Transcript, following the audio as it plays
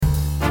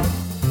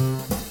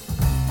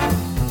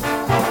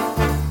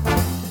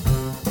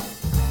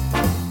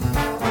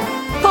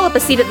up a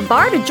seat at the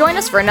bar to join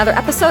us for another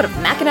episode of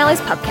McAnally's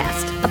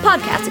Pubcast, a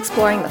podcast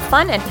exploring the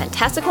fun and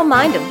fantastical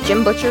mind of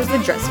Jim Butcher's The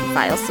Dresden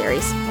Files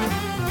series.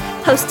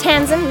 Hosts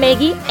Tanzan,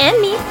 Maggie, and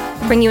me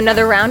bring you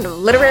another round of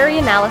literary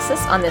analysis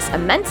on this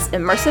immense,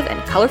 immersive,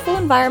 and colorful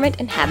environment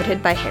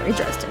inhabited by Harry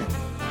Dresden,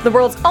 the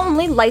world's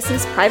only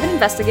licensed private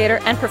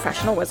investigator and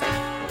professional wizard.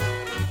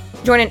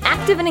 Join an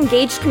active and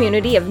engaged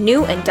community of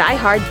new and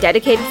die-hard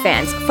dedicated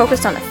fans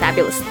focused on the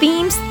fabulous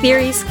themes,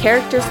 theories,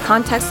 characters,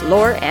 context,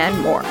 lore, and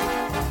more.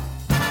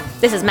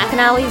 This is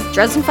McAnally's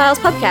Dresden Files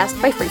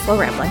Podcast by Free Flow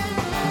Rambling.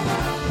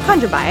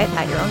 Conjure by it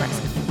at your own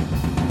risk.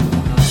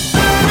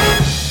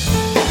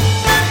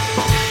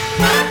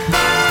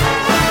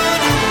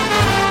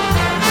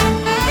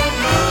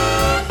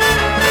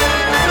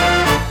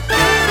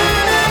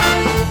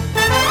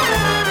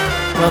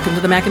 Welcome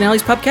to the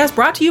McAnally's Pubcast,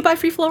 brought to you by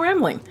Free Flow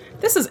Rambling.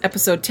 This is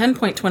episode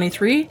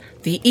 10.23,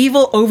 The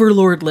Evil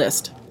Overlord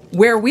List,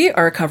 where we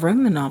are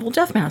covering the novel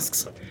Death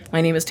Masks. My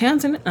name is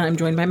Tanzan, and I'm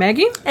joined by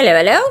Maggie. Hello,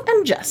 hello.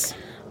 And Jess.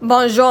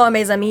 Bonjour,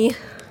 mes amis.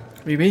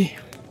 Oui, oui.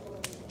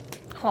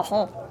 Ho,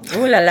 ho.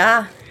 Ooh la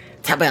la.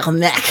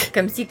 Tabarnak.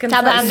 Comme si, comme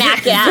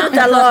Tabarnak, ça. yeah. Tout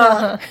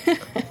alors.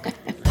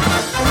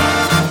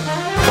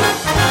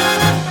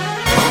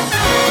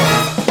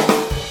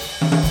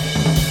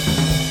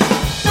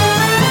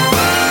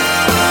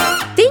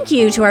 Thank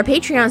you to our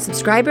Patreon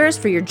subscribers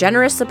for your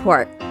generous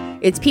support.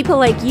 It's people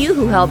like you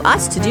who help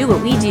us to do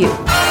what we do.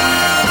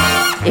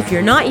 If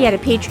you're not yet a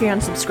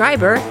Patreon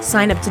subscriber,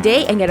 sign up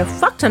today and get a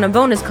fuck ton of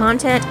bonus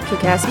content,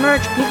 kick-ass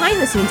merch,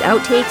 behind-the-scenes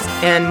outtakes,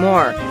 and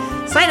more.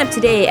 Sign up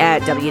today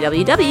at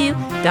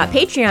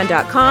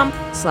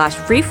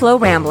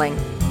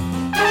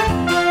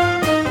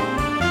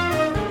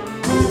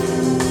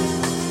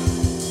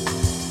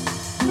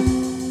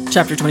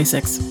Chapter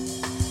 26.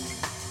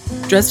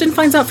 Dresden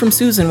finds out from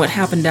Susan what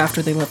happened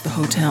after they left the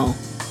hotel.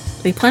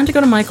 They plan to go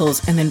to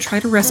Michael's and then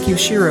try to rescue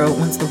Shiro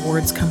once the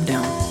wards come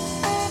down.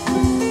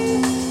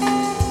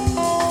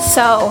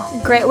 So,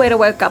 great way to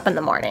wake up in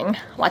the morning.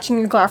 Watching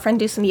your girlfriend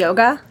do some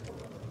yoga.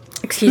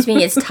 Excuse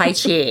me, it's Tai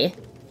Chi.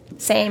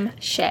 Same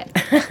shit.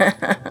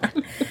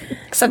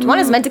 Except one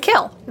is meant to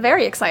kill.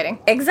 Very exciting.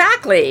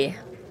 Exactly.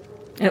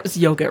 And it was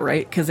yoga,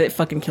 right? Because it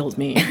fucking kills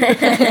me.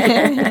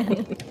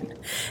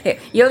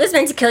 Yoga's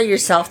meant to kill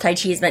yourself. Tai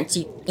Chi is meant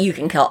to you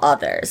can kill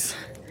others.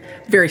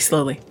 Very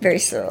slowly. Very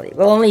slowly.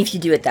 Well, only if you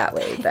do it that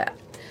way, but...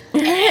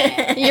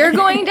 You're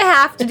going to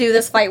have to do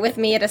this fight with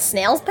me at a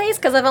snail's pace,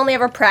 because I've only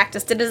ever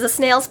practiced it as a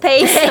snail's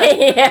pace.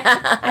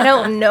 Yeah. I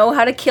don't know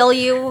how to kill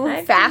you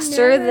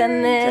faster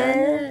than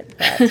that.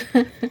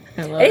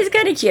 It's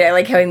kind of cute. I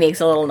like how he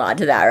makes a little nod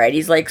to that, right?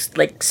 He's like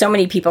so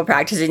many people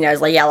practicing. I was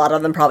like, yeah, a lot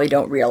of them probably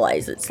don't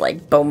realize it's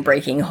like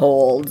bone-breaking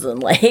holds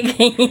and like,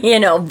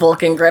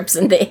 Vulcan grips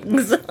and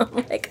things. I'm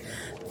like,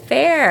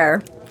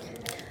 fair.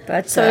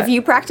 But So if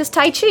you practice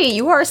Tai Chi,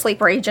 you are a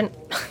sleeper agent.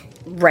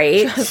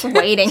 right, Just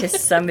waiting.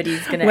 just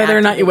somebody's gonna. Whether or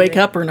not you wake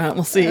activate up or not,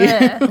 we'll see.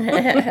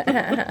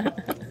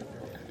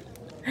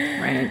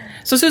 Right.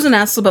 So Susan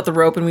asks about the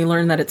rope, and we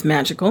learn that it's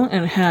magical,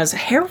 and it has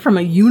hair from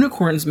a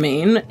unicorn's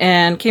mane,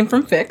 and came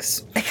from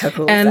Fix. How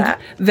cool is And that?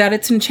 that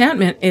its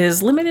enchantment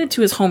is limited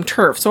to his home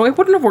turf, so it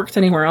wouldn't have worked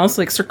anywhere else.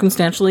 Like,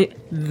 circumstantially,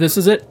 this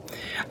is it.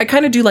 I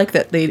kind of do like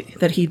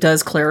that he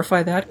does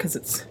clarify that,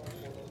 because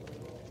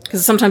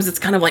sometimes it's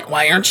kind of like,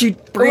 why aren't you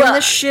bringing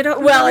this shit up?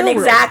 Well, and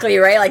exactly,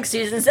 right? Like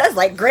Susan says,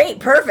 like, great,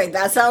 perfect,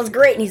 that sounds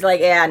great. And he's like,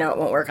 yeah, no, it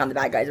won't work on the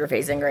bad guys we're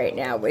facing right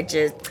now, which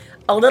is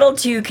a little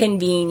too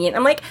convenient.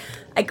 I'm like,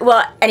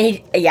 well, and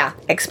he,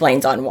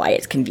 explains on why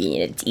it's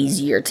convenient. It's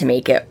easier to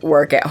make it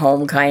work at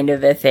home kind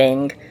of a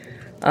thing,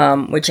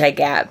 which I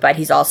get. But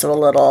he's also a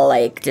little,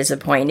 like,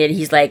 disappointed.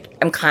 He's like,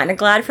 I'm kind of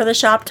glad for the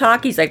shop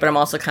talk. He's like, but I'm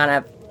also kind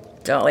of,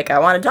 I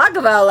want to talk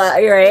about that,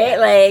 right?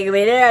 Like,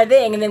 we did our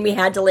thing, and then we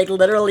had to, like,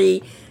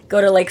 literally go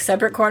to, like,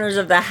 separate corners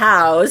of the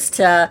house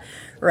to,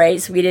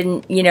 right, so we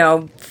didn't,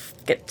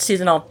 get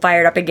Susan all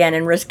fired up again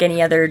and risk any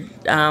other,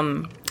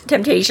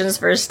 temptations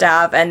for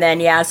stuff. And then,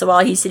 so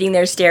while he's sitting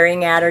there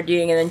staring at her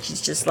doing, and then she's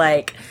just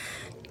like,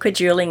 quit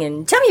drooling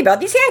and tell me about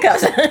these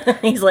handcuffs.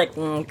 He's like,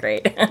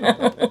 great.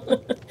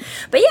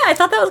 But yeah, I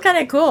thought that was kind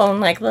of cool, and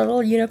like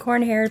little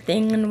unicorn hair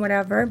thing and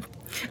whatever.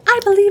 I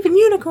believe in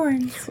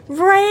unicorns.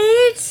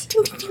 Right?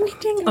 Ding, ding, ding,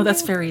 ding, ding. Oh,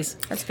 that's fairies.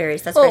 That's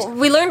fairies. That's Well, fairies.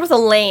 we learned with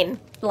Elaine,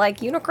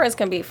 like, unicorns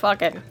can be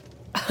fucking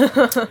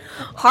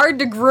hard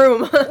to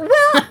groom.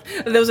 Well,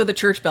 Those are the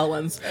church bell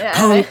ones. Yeah.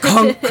 Conk,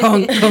 conk,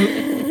 conk, conk.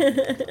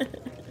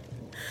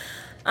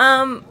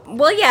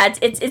 well, yeah,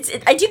 it's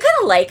I do kind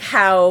of like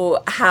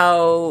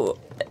how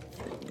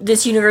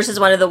this universe is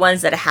one of the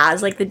ones that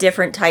has, like, the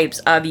different types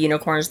of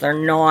unicorns. They're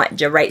not,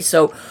 right?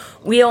 So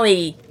we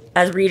only,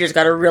 as readers,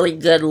 got a really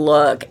good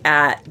look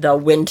at the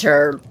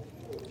winter,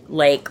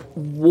 like,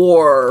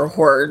 war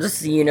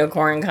horse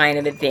unicorn kind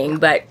of a thing.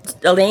 But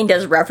Elaine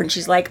does reference,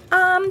 she's like,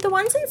 The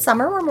ones in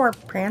summer were more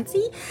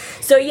prancy.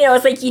 So,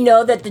 it's like,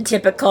 that the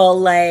typical,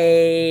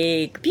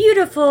 like,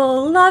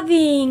 beautiful,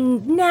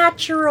 loving,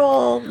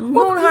 natural,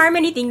 won't harm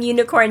anything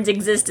unicorns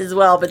exist as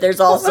well. But there's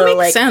also, that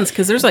makes sense,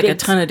 because there's, like, a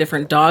ton of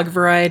different dog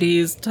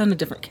varieties, a ton of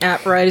different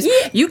cat varieties.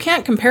 Yeah. You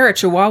can't compare a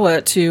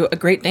Chihuahua to a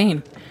Great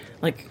Dane.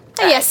 Like...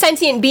 Yeah,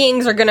 sentient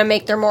beings are going to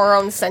make their more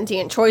own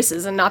sentient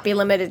choices and not be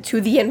limited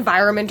to the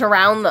environment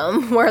around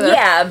them.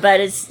 But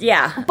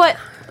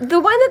the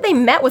one that they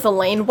met with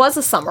Elaine was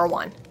a summer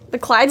one. The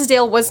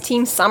Clydesdale was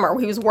Team Summer.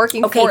 He was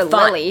working for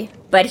Lily.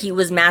 But he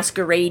was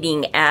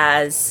masquerading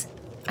as...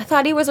 I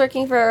thought he was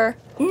working for...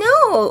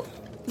 No.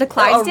 The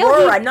Clydesdale?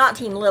 Aurora, not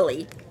Team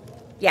Lily.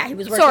 Yeah, he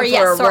was working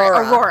for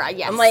Aurora. Aurora,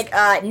 yes. I'm like,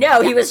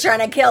 no, he was trying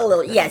to kill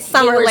Lily. Yes,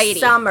 Summer Lady.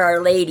 Summer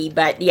Lady,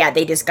 but yeah,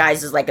 they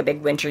disguised as like a big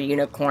winter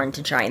unicorn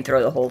to try and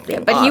throw the whole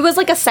thing But off. he was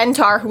like a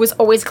centaur who was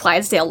always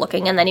Clydesdale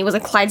looking, and then he was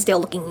a Clydesdale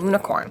looking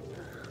unicorn.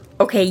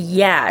 Okay,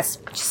 yes.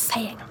 I'm just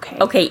saying, okay?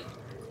 Okay.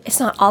 It's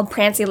not all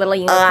prancy little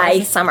unicorns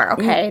in summer,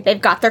 okay?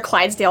 They've got their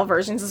Clydesdale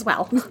versions as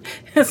well.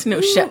 It's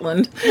no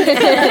Shetland.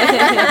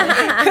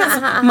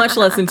 It's much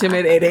less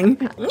intimidating.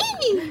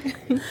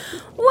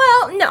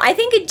 Well, no, I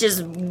think it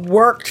just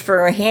worked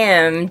for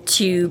him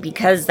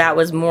because that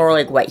was more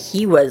like what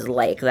he was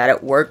like, that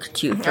it worked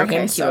for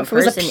him to so if it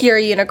was a pure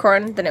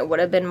unicorn, then it would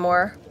have been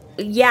more...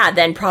 Yeah,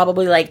 then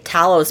probably like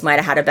Talos might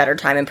have had a better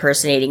time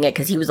impersonating it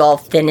because he was all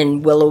thin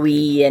and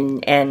willowy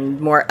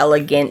and more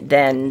elegant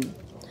than...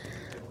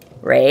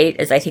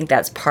 Right? I think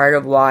that's part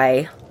of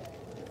why...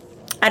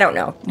 I don't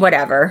know.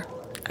 Whatever.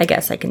 I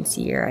guess I can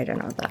see her. I don't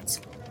know if that's...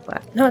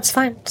 What. No, it's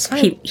fine. It's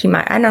fine. He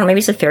might... I don't know. Maybe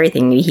it's a fairy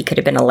thing. Maybe he could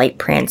have been a light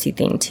prancy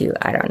thing, too.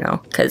 I don't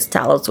know. Because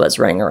Talos was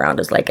running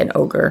around as like an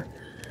ogre.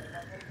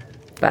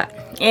 But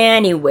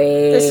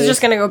anyway... This is just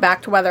going to go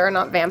back to whether or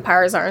not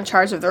vampires are in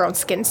charge of their own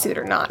skin suit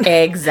or not.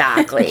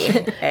 Exactly.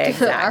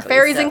 Are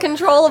fairies in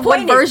control of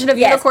what version of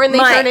unicorn they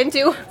turn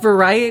into?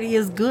 Variety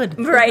is good.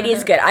 Variety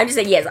is good. I'm just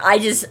saying, yes,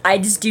 I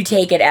just do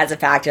take it as a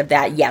fact of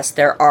that, yes,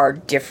 there are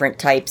different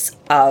types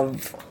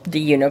of the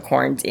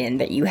unicorns in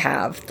that you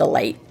have the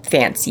light,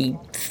 fancy,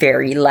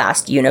 fairy,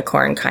 last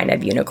unicorn kind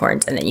of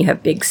unicorns, and then you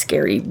have big,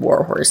 scary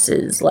war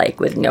horses, like,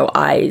 with no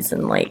eyes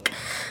and, like,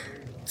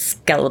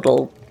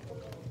 skeletal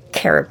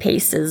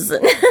carapaces.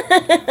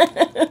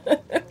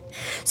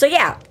 So,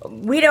 yeah,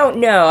 we don't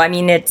know. I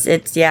mean,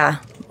 it's yeah.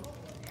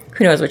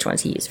 Who knows which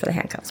ones he used for the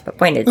handcuffs, but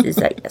point is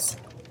that, yes.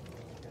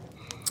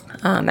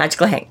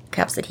 Magical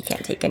handcuffs that he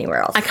can't take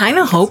anywhere else. I kind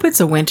of hope it's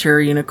a winter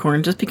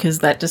unicorn, just because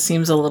that just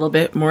seems a little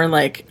bit more,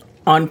 like,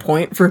 on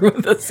point for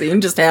what the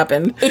scene just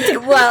happened.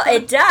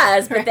 It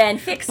does, but then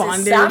Fix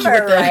is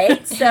summer,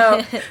 right?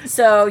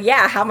 So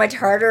yeah, how much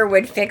harder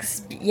would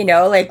Fix,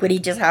 like, would he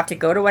just have to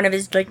go to one of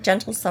his, like,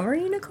 gentle summer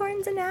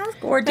unicorns and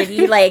ask? Or did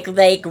he, like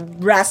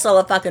wrestle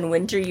a fucking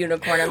winter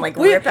unicorn and, like,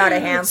 rip out a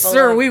handful?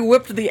 Sir, we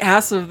whipped the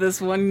ass of this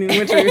one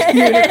winter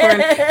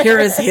unicorn. Here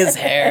is his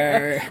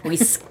hair. We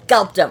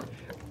scalped him.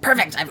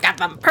 Perfect. I've got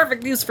the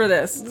perfect use for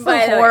this. So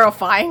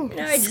horrifying.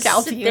 No,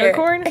 Scalped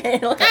unicorn.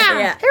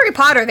 Yeah. Harry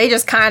Potter, they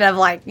just kind of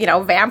like,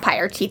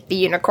 vampire teeth the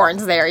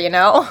unicorns there, They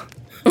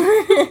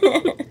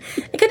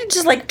could have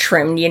just like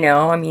trimmed,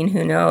 I mean,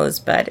 who knows,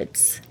 but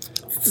it's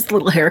just a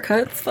little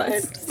haircut. It's fine.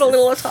 It's just a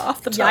little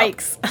off the top.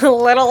 Yikes. A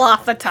little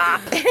off the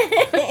top.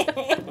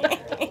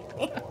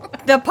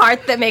 The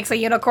part that makes a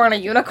unicorn a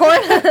unicorn.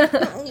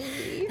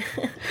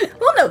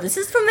 Well, no, this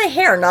is from the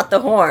hair, not the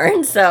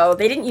horn, so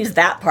they didn't use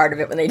that part of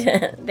it when they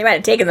did. They might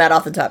have taken that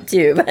off the top,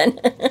 too,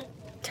 but...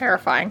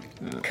 Terrifying.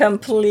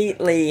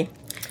 Completely.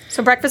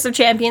 So Breakfast of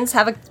Champions,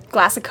 have a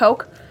glass of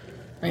Coke.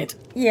 Right.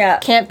 Yeah.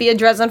 Can't be a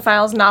Dresden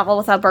Files novel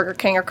without Burger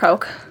King or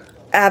Coke.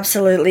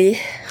 Absolutely.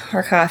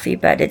 Or coffee,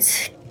 but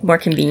it's more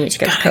convenient to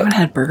get Coke. I haven't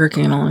had Burger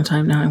King in a long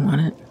time now. I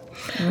want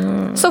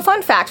it. So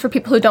fun fact for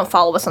people who don't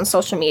follow us on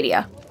social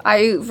media.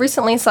 I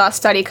recently saw a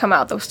study come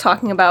out that was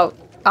talking about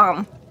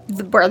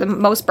where the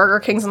most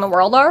Burger Kings in the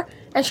world are,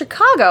 and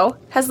Chicago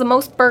has the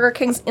most Burger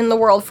Kings in the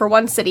world for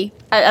one city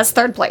as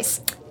third place.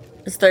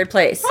 It's third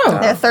place. Oh.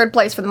 They're third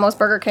place for the most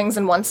Burger Kings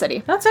in one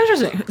city. That's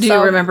interesting. Do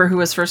you remember who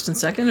was first and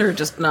second, or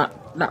just not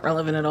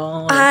relevant at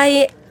all? Or?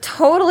 I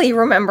totally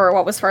remember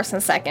what was first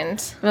and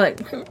second.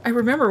 I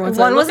remember once.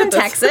 One was in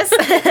Texas.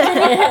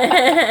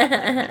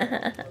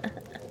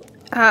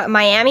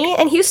 Miami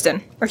and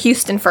Houston. Or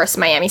Houston first,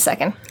 Miami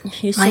second.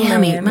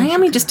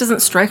 Miami just doesn't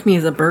strike me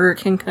as a Burger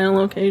King kind of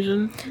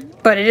location.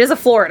 But it is a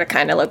Florida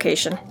kind of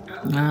location.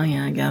 Well,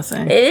 yeah, I guess.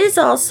 It is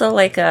also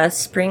like a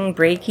spring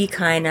breaky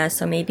kind of,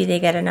 so maybe they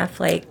get enough,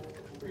 like...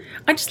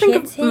 I just think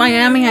of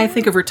Miami, I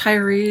think of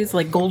retarees,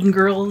 like Golden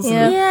Girls.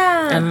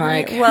 Yeah. And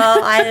like...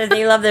 Well, either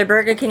they love their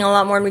Burger King a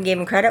lot more than we gave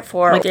them credit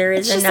for. Like, there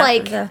is it's just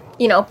enough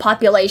like,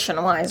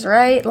 population-wise,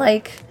 right?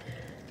 Like,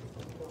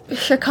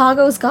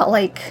 Chicago's got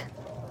like...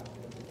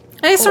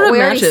 It sort of we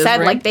already matches, said,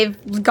 right? like,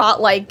 they've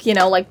got, like,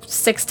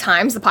 6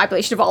 times the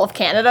population of all of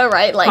Canada,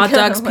 right? Like, hot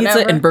dogs,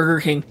 pizza, and Burger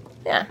King.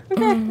 Yeah.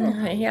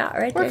 Yeah,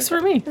 right there. Works for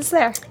me. It's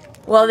there.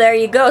 Well, there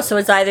you go. So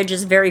it's either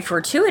just very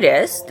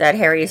fortuitous that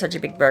Harry is such a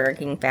big Burger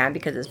King fan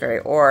because it's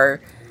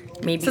or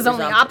maybe It's his there's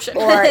only some- option.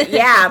 Or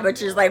yeah, but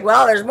she's like,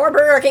 well, there's more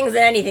Burger Kings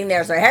than anything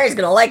there, so Harry's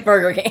gonna like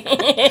Burger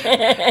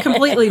King.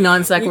 Completely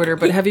non sequitur,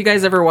 but have you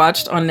guys ever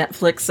watched on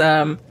Netflix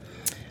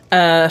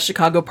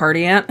Chicago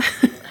Party Ant?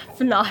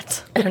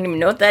 Not. I don't even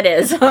know what that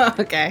is.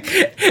 Okay.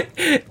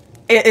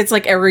 It's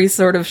like every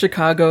sort of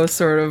Chicago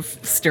sort of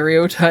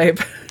stereotype.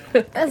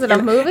 Is it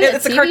a movie?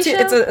 It's a TV cartoon.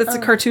 show? It's a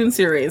cartoon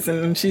series,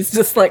 and she's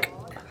just like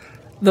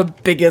the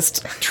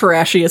biggest,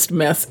 trashiest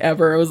mess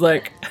ever. I was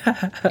like,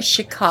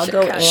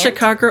 Chicago Ant.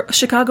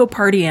 Chicago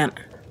Party Ant.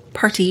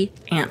 Party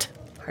Ant.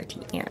 Party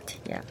Ant.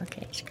 Yeah,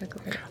 okay. Chicago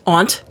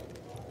Aunt.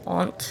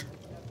 Aunt.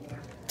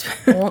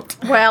 Aunt.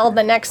 Well,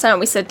 the next time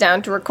we sit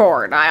down to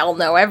record, I'll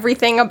know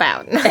everything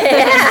about it.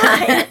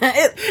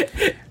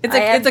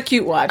 It's a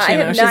cute watch. I You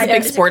know, have she's no a idea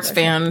big what sports this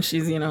fan.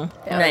 She's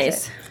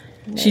Nice.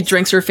 she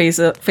drinks her face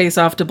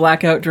off to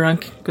blackout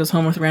drunk. Goes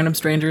home with random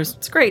strangers.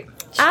 It's great.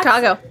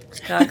 Chicago.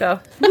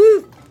 Chicago.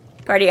 Woo!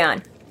 Party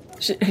on.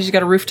 She's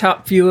got a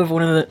rooftop view of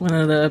one of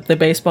the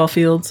baseball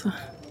fields.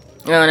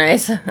 Oh,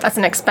 nice. That's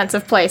an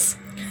expensive place.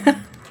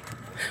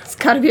 It's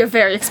got to be a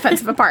very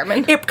expensive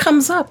apartment. It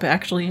comes up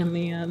actually in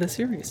the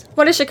series.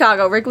 What is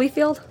Chicago? Wrigley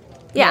Field?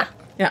 Yeah.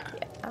 Yeah,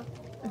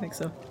 I think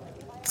so.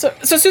 So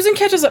Susan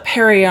catches up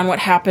Harry on what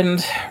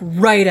happened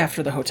right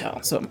after the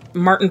hotel. So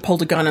Martin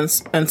pulled a gun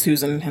on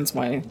Susan, hence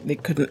why they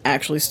couldn't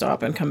actually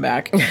stop and come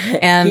back.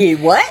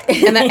 And What?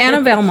 and that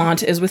Anna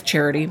Valmont is with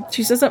Charity.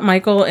 She says that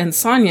Michael and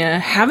Sonia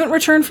haven't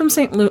returned from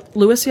St.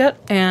 Louis yet,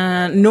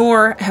 and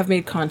nor have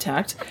made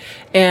contact.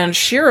 And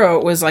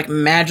Shiro was like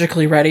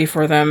magically ready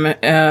for them.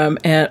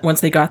 And once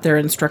they got there,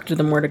 instructed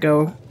them where to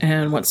go.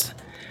 And once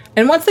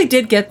they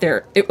did get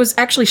there, it was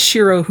actually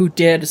Shiro who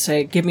did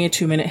say, "Give me a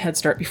 2-minute head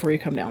start before you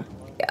come down."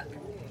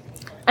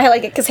 I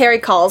like it because Harry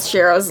calls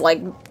Shiro's, like,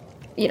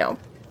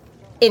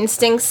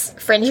 instincts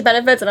fringe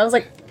benefits, and I was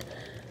like,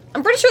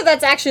 I'm pretty sure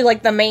that's actually,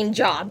 like, the main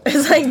job.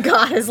 It's like,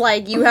 God is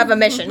like, you have a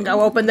mission.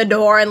 Go open the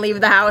door and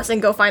leave the house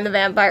and go find the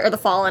vampire or the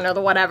fallen or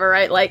the whatever,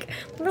 right? Like,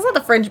 that's not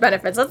the fringe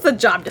benefits. That's the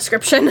job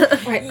description.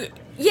 Right.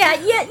 Yeah,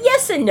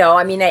 yes and no.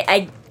 I mean,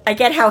 I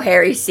get how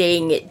Harry's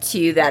saying it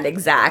too, that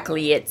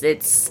exactly.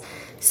 It's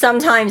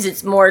sometimes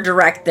it's more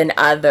direct than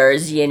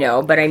others,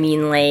 but I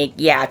mean, like,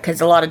 yeah,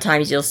 because a lot of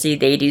times you'll see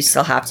they do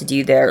still have to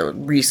do their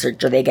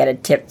research, or they get a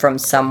tip from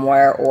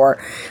somewhere,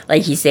 or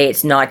like you say,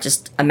 it's not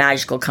just a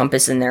magical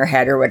compass in their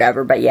head or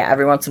whatever, but yeah,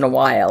 every once in a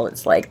while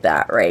it's like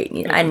that, right?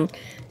 And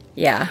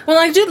yeah. Well,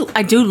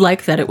 I do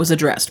like that it was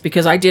addressed,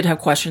 because I did have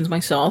questions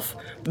myself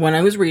when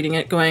I was reading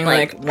it, going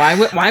like why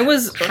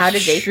was How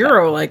did they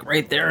Shiro like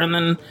right there, and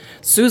then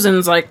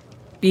Susan's like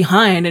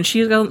behind, and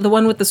she's the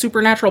one with the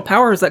supernatural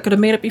powers that could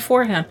have made it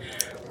beforehand.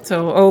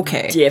 So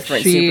okay,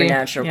 Different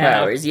supernatural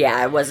powers.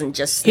 Yeah, it wasn't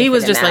just He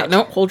was sniffing just them like,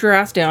 out. nope, hold your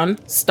ass down,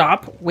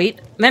 stop,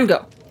 wait, then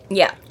go.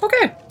 Yeah.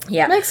 Okay,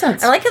 Yeah. makes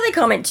sense. I like how they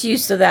comment too,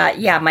 so that,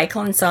 yeah,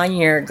 Michael and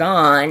Sonia are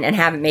gone and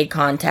haven't made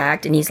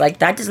contact, and he's like,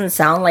 that doesn't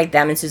sound like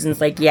them, and Susan's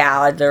like,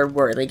 yeah, they're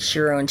worried, like,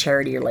 Shiro and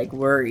Charity are, like,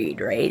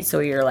 worried, right? So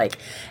you're like,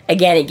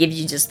 again, it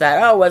gives you just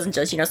that, oh, it wasn't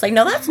just, it's like,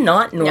 no, that's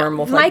not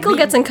normal. Like, Michael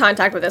gets in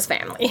contact with his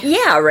family.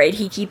 yeah, right,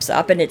 he keeps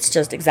up, and it's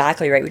just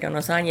exactly right, we don't know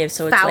Sonia,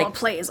 so it's Foul like,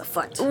 play is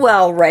afoot.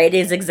 well, right,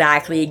 is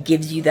exactly, it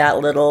gives you that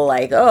little,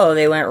 like, oh,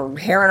 they went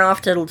herring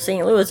off to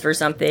St. Louis for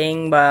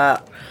something,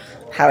 but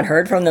haven't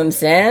heard from them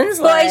since.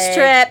 Boys like,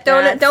 trip.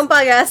 that's- Don't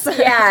bug us.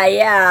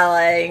 yeah,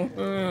 like,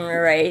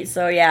 right,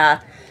 so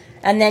yeah.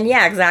 And then,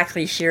 yeah,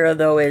 exactly, Shiro,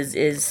 though,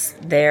 is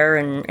there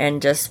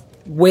and just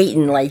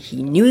waiting, like,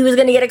 he knew he was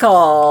gonna get a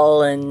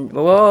call, and,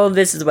 whoa,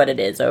 this is what it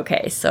is,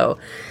 okay, so.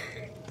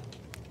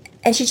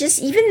 And she's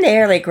just, even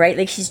there, like, right,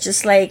 like, she's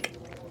just, like,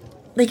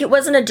 it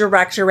wasn't a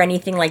director or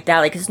anything like that,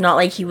 like, it's not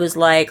like he was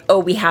like, oh,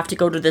 we have to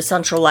go to the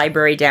Central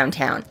Library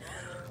downtown.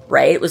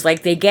 Right? It was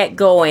like they get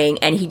going,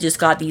 and he just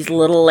got these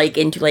little, like,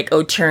 into, like,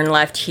 oh, turn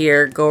left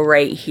here, go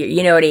right here.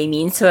 You know what I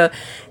mean? So,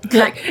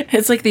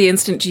 It's like the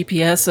instant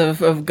GPS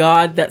of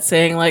God that's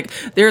saying, like,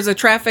 there's a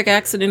traffic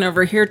accident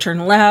over here,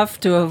 turn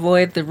left to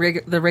avoid the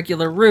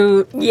regular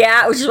route.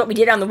 yeah, which is what we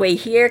did on the way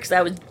here, because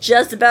I was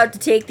just about to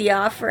take the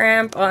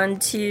off-ramp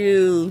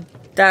onto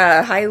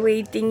the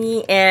highway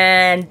thingy,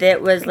 and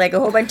it was, like, a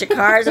whole bunch of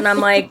cars, and I'm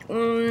like,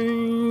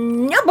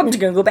 nope, I'm just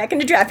gonna go back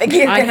into traffic.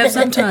 I have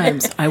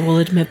sometimes, I will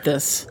admit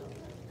this,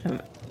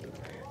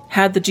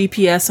 had the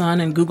GPS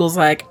on, and Google's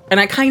like, and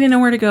I kind of know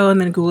where to go,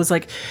 and then Google's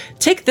like,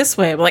 take this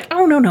way. I'm like,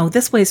 oh, no,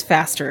 this way's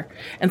faster.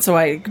 And so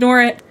I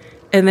ignore it,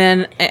 and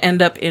then I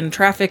end up in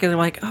traffic, and they're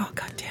like, oh,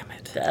 god damn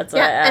it. That's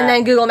Yeah, and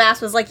then Google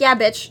Maps was like, yeah,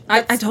 bitch.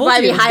 I That's told why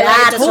you. we highlighted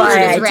That's this why one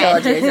I as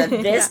told you. red. So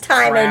this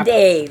time Crap. of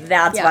day,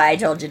 that's Yeah. why I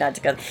told you not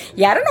to go.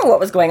 Yeah, I don't know what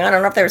was going on. I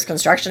don't know if there was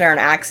construction or an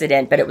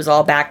accident, but it was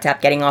all backed up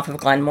getting off of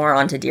Glenmore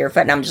onto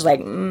Deerfoot, and I'm just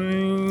like,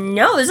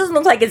 no, this doesn't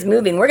look like it's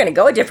moving. We're going to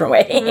go a different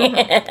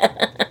way.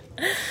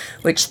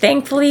 Which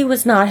thankfully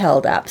was not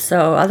held up.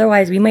 So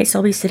otherwise, we might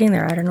still be sitting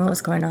there. I don't know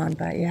what's going on,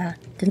 but yeah,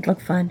 didn't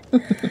look fun.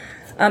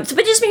 So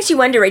it just makes you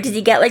wonder, right? Did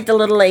he get, like, the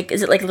little, like,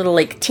 is it, like, a little,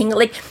 like, tingle?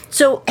 Like,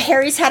 so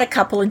Harry's had a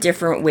couple of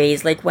different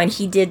ways. Like, when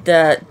he did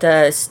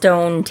the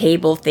stone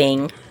table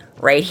thing,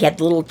 right? He had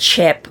the little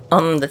chip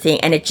on the thing,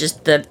 and it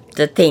just, the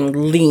the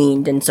thing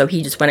leaned, and so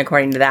he just went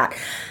according to that.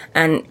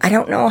 And I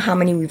don't know how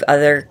many we've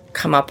other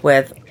come up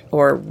with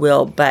or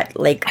will, but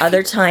like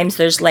other times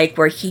there's like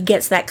where he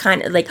gets that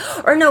kind of like,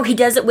 or no, he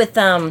does it with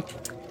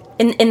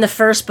in the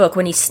first book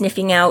when he's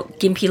sniffing out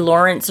Gimpy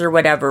Lawrence or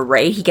whatever,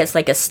 right? He gets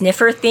like a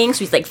sniffer thing, so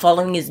he's like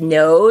following his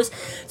nose,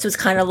 so it's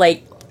kind of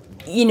like,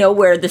 you know,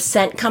 where the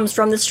scent comes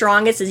from the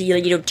strongest is he,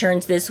 you know,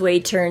 turns this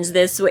way,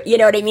 you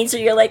know what I mean? So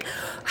you're like,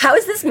 how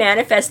is this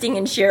manifesting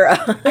in Shiro?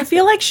 I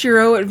feel like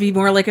Shiro would be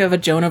more like of a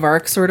Joan of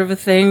Arc sort of a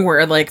thing,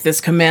 where like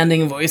this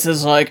commanding voice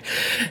is like,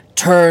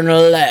 turn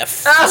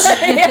left.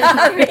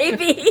 Yeah,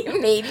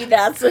 maybe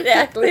that's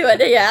exactly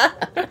what, yeah.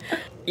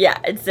 Yeah,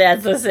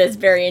 it's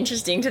very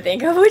interesting to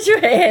think of which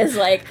way is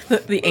like...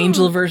 The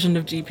angel version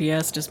of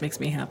GPS just makes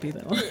me happy,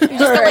 though. Just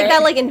got, like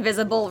that like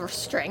invisible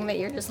string that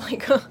you're just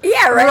like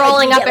yeah, right.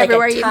 rolling like, up like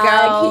everywhere you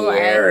go.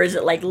 Here, or is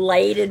it like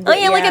lighted? Oh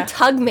yeah, like a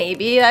tug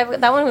maybe.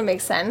 That one would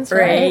make sense,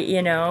 right?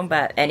 You know,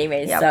 but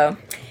anyways, so...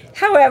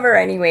 However,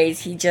 anyways,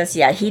 he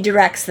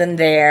directs them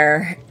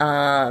there,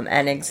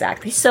 and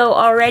exactly. So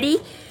already,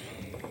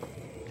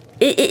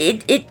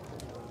 it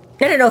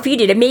I don't know if you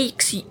did. It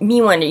makes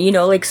me wonder, you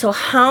know, like, so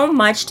how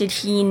much did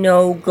he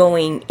know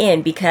going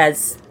in?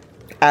 Because,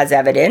 as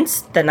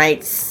evidence, the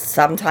knights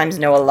sometimes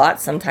know a lot,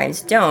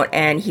 sometimes don't.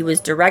 And he was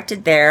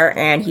directed there,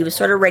 and he was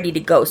sort of ready to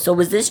go. So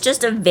was this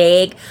just a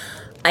vague,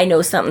 I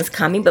know something's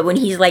coming, but when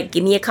he's like,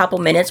 give me a couple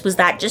minutes, was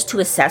that just to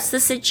assess the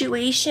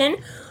situation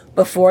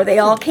before they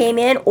all came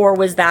in? Or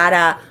was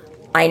that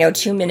I know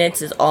 2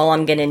 minutes is all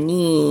I'm going to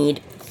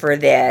need for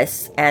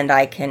this, and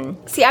I can...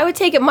 See, I would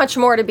take it much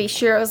more to be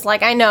sure. It was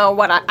like, I know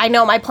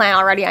my plan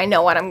already. I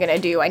know what I'm going to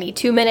do. I need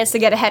 2 minutes to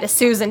get ahead of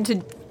Susan to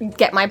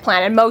get my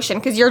plan in motion,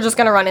 because you're just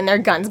going to run in there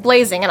guns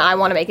blazing, and I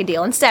want to make a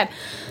deal instead.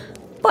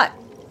 But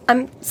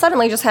I'm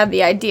suddenly just had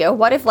the idea,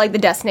 what if, like, the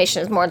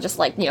destination is more just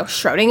like, you know,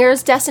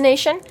 Schrodinger's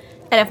destination?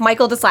 And if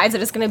Michael decides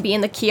that it's going to be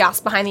in the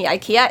kiosk behind the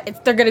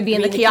IKEA, they're going to be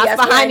in the kiosk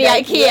behind the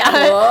IKEA.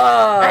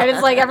 And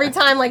it's like every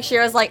time, like,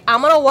 Shiro's like,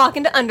 I'm going to walk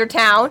into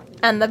Undertown,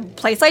 and the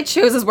place I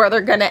choose is where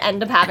they're going to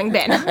end up having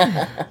been.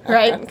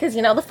 Right? Because,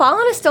 you know, the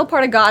Fallen is still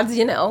part of God's,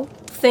 you know,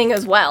 thing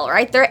as well,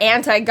 right? They're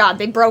anti-God.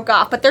 They broke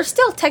off, but they're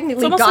still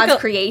technically God's like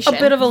creation. A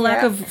bit of a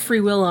lack of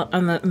free will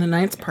on the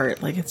Knights'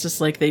 part. Like, it's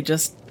just like they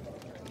just...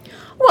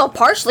 Well,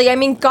 partially. I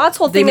mean, God's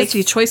whole thing is... They make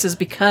these choices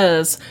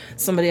because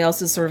somebody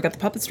else has sort of got the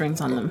puppet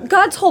strings on them.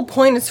 God's whole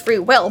point is free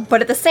will,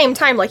 but at the same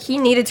time, like, he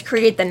needed to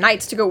create the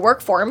Knights to go work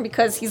for him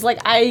because he's like,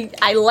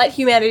 I let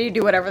humanity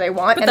do whatever they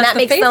want, but and that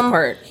makes them...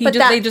 part.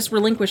 They just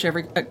relinquish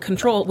every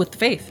control with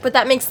faith. But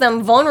that makes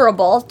them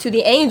vulnerable to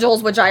the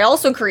angels, which I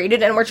also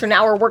created, and which are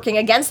now working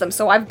against them.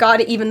 So I've got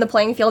to even the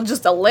playing field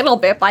just a little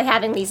bit by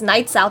having these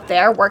Knights out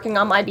there working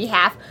on my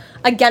behalf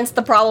against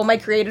the problem I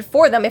created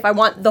for them if I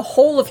want the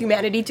whole of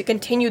humanity to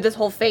continue this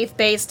whole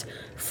faith-based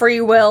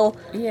free will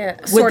sort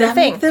of thing. Would that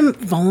make them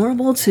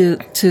vulnerable to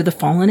the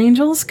fallen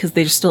angels? Because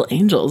they're still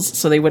angels,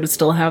 so they would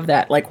still have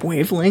that, like,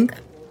 wavelength?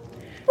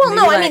 Well,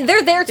 maybe no, I mean,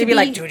 they're there to be...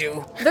 like,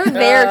 doo-doo. They're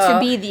there to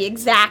be the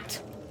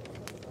exact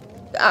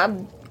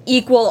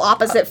equal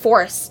opposite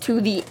force to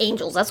the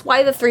angels. That's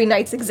why the 3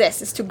 Knights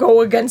exist, is to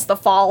go against the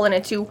fallen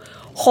and to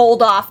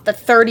hold off the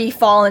 30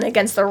 fallen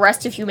against the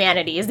rest of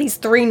humanity. Is these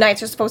 3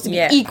 Knights are supposed to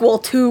be equal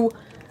to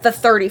the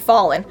 30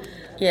 fallen.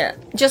 Yeah.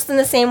 Just in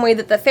the same way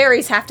that the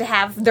fairies have to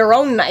have their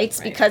own knights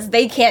because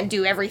they can't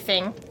do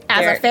everything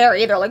as a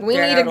fairy. They're like, we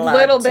need a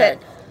little bit.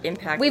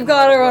 We've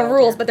got our own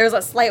rules, but there's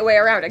a slight way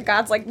around it.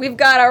 God's like, we've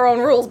got our own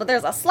rules, but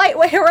there's a slight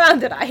way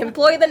around it. I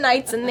employ the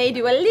knights, and they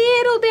do a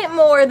little bit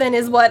more than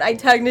is what I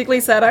technically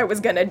said I was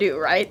gonna do,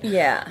 right?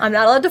 Yeah. I'm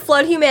not allowed to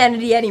flood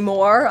humanity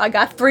anymore. I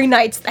got 3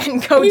 knights then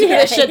go do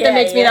the shit that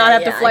makes me not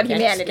have to flood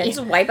humanity.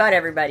 Just wipe out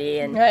everybody.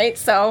 And right?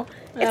 So,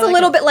 it's a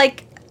little bit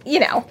like, you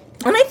know...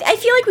 And I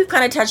feel like we've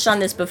kind of touched on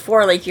this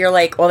before. Like, you're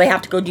like, well, they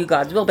have to go do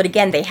God's will. But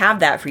again, they have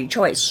that free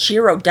choice.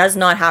 Shiro does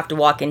not have to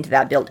walk into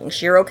that building.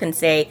 Shiro can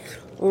say,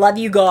 love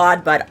you,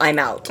 God, but I'm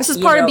out. This is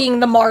part of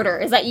being the martyr,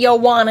 is that you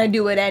want to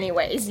do it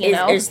anyways, you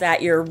know? Is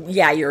that your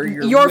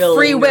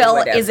free will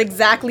is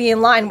exactly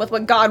in line with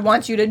what God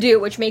wants you to do,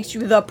 which makes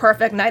you the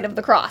perfect Knight of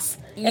the Cross.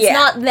 It's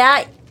not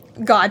that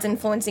God's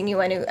influencing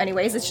you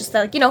anyways. It's just that,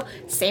 like, you know,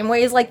 same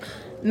way as, like,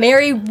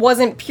 Mary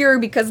wasn't pure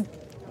because...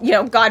 You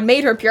know, God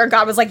made her pure.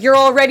 God was like, you're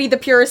already the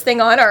purest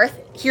thing on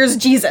earth. Here's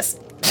Jesus.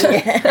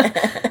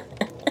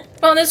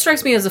 Well, this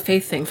strikes me as a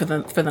faith thing for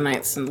the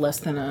Knights and less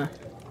than a...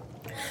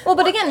 Well,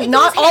 but again,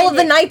 not all of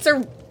the Knights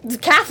are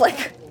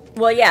Catholic.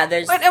 Well, yeah,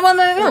 there's...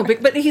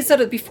 But he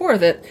said it before,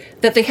 that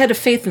they had a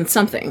faith in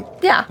something.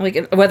 Yeah.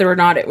 Like, whether or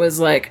not it was,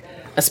 like,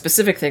 a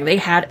specific thing. They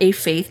had a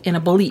faith in a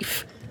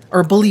belief.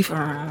 Or belief.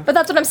 But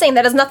that's what I'm saying.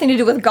 That has nothing to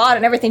do with God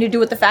and everything to do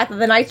with the fact that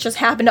the Knights just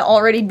happen to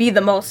already be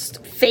the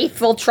most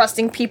faithful,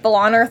 trusting people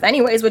on Earth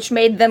anyways, which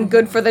made them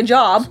good for the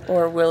job.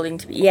 Or willing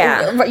to be,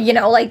 yeah. You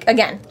know, like,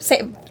 again,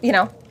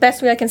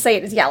 best way I can say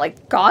it is,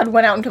 like, God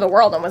went out into the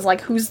world and was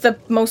like, who's the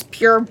most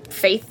pure,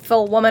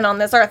 faithful woman on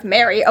this earth?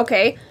 Mary.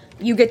 Okay.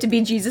 you get to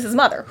be Jesus'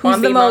 mother. Who's Wanna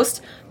the be mom?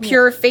 most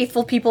pure,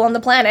 faithful people on the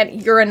planet?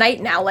 You're a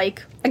knight now.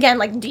 Like, again,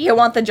 like, do you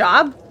want the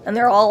job? And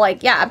they're all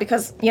like, yeah,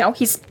 because, you know,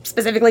 he's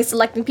specifically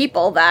selecting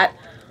people that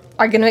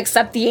are going to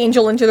accept the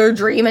angel into their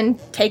dream and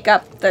take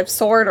up the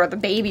sword or the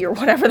baby or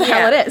whatever the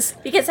hell it is.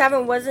 Because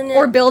wasn't it?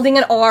 Or building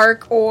an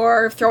ark,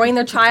 or throwing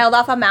their child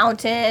off a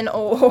mountain,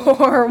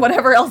 or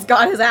whatever else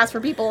God has asked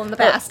for people in the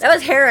past. That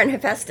was Hera and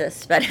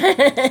Hephaestus, but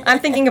I'm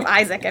thinking of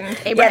Isaac and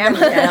Abraham.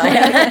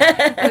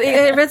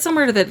 I read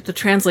somewhere that the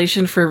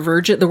translation for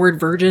virgin, the word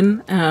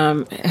virgin,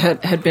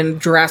 had been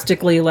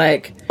drastically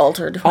like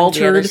altered.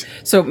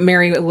 So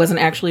Mary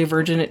wasn't actually a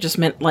virgin; it just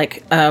meant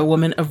like a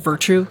woman of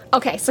virtue.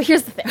 Okay, so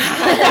here's the thing.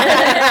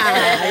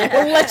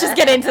 Let's just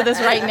get into this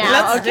right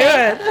now. Let's do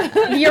it.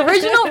 The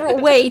original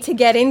way to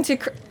get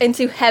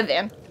into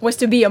heaven was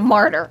to be a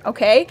martyr,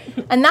 okay?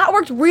 And that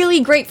worked really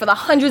great for the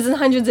hundreds and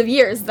hundreds of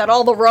years that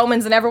all the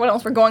Romans and everyone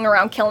else were going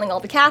around killing all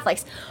the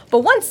Catholics. But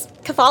once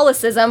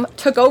Catholicism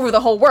took over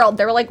the whole world,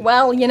 they were like,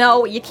 well, you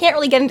know, you can't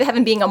really get into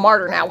heaven being a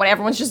martyr now when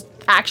everyone's just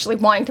actually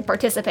wanting to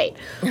participate.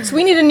 So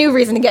we need a new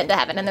reason to get into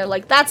heaven. And they're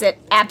like, that's it,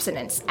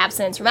 abstinence.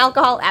 Abstinence from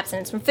alcohol,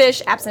 abstinence from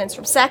fish, abstinence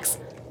from sex.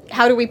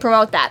 How do we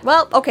promote that?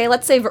 Well, okay,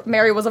 let's say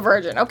Mary was a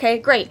virgin. Okay,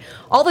 great.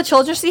 All the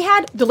children she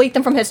had, delete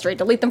them from history,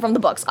 delete them from the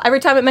books. Every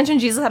time it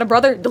mentioned Jesus had a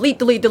brother, delete,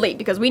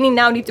 because we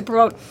now need to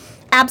promote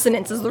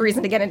abstinence as the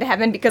reason to get into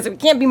heaven, because we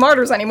can't be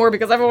martyrs anymore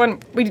because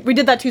we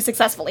did that too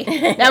successfully.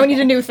 Now we need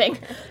a new thing.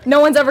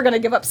 No one's ever going to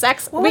give up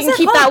sex. We can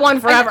keep that one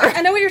forever.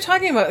 I know what you're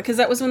talking about, because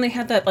that was when they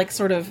had that like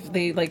sort of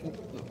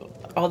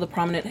all the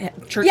prominent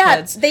church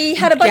heads. They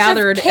had a bunch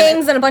of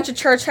kings and a bunch of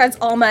church heads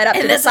all met up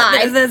to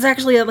decide. There's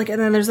actually and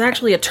then there's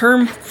actually a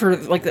term for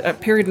like a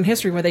period in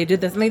history where they did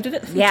this, and they did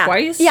it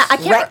twice. Yeah, I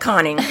can't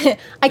retconning.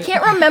 I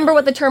can't remember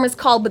what the term is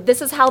called, but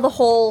this is how the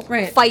whole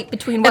fight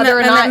between whether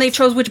or not. And then they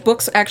chose which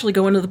books actually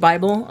go into the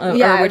Bible,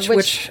 or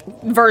which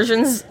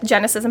versions,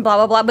 Genesis and blah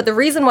blah blah. But the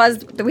reason was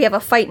that we have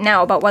a fight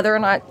now about whether or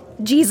not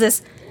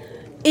Jesus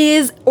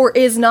is or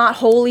is not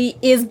holy,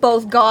 is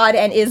both God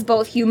and is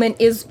both human,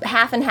 is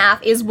half and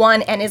half, is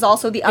one and is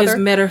also the other. Is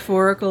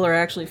metaphorical or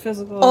actually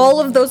physical.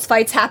 All of those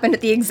fights happened at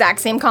the exact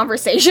same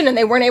conversation, and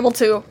they weren't able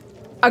to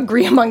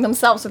agree among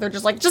themselves, so they're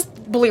just like, just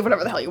believe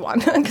whatever the hell you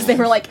want. Because they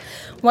were like,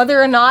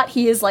 whether or not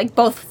he is like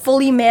both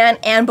fully man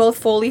and both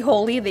fully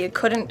holy, they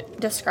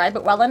couldn't describe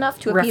it well enough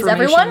to appease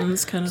everyone.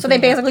 Kind of so they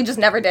basically just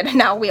never did, and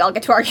now we all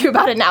get to argue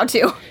about it now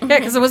too. Yeah,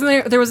 because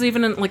there was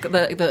even like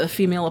the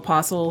female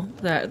apostle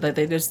that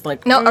they just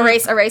like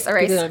erase.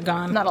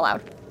 Gone. Not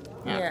allowed.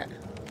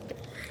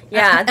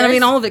 Yeah, and I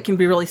mean all of it can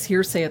be really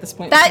hearsay at this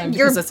point.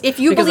 If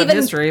you believe in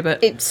history,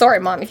 but sorry,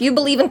 Mom, if you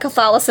believe in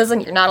Catholicism,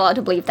 you're not allowed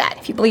to believe that.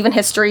 If you believe in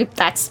history,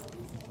 that's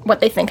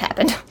what they think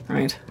happened.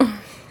 Right. I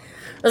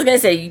was going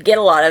to say, you get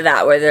a lot of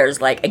that where there's,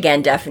 like,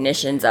 again,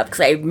 definitions of, because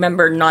I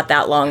remember not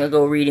that long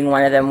ago reading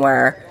one of them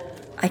where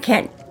I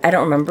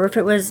don't remember if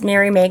it was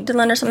Mary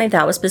Magdalene or something,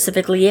 that was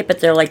specifically it,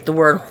 but they're like the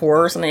word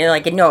whore or something,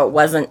 like, no, it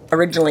wasn't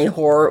originally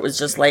whore, it was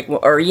just like,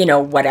 or, you know,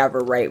 whatever,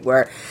 right,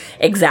 where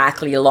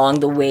exactly along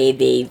the way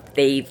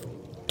they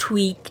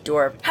tweaked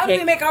or how do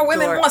we make our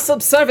women more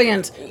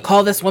subservient?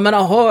 Call this woman a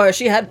whore,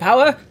 she had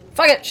power.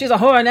 Fuck it, she's a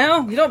whore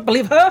now. You don't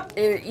believe her?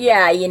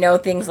 Yeah, you know,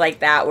 things like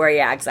that where,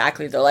 yeah,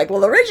 exactly. They're like,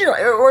 well, original,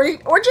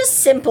 or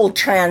just simple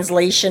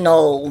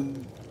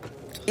translational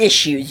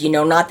issues, you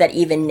know, not that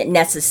even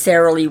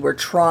necessarily we're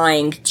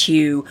trying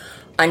to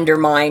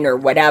undermine or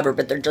whatever,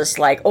 but they're just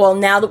like, oh, well,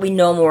 now that we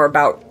know more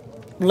about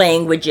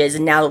languages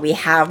and now that we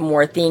have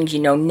more things, you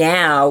know,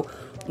 now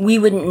we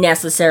wouldn't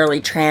necessarily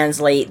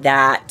translate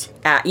that,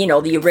 you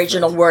know, the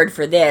original word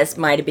for this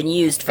might have been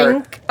used for...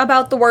 Think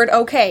about the word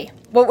okay.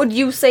 What would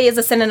you say is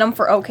a synonym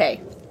for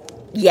okay?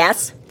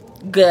 Yes.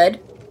 Good.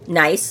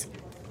 Nice.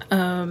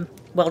 Well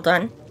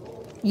done.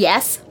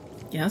 Yes.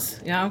 Yes.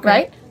 Yeah,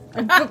 okay.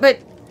 Right? But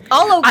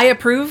all okay. I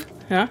approve.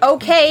 Yeah.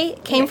 Okay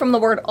came from the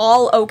word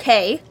all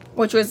okay,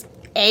 which was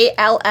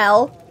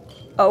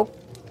A-L-L-O,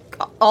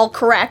 all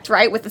correct,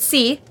 right? With the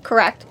C,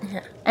 correct.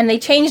 Yeah. And they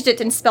changed it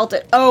and spelt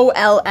it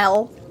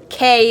O-L-L-K-O-R-R-E-C-T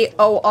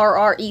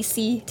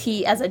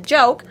as a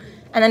joke.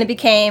 And then it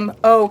became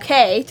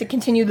okay to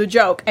continue the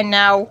joke. And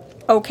now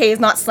okay is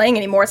not slang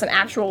anymore. It's an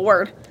actual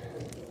word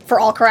for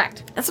all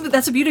correct. That's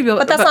a beauty of it.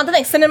 But that's not the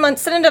thing.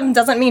 Synonym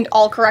doesn't mean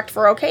all correct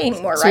for okay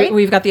anymore, so right?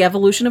 We've got the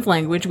evolution of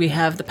language. We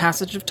have the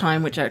passage of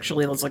time, which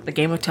actually is like the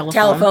game of telephone.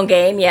 Telephone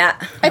game,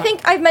 yeah. I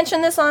think I've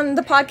mentioned this on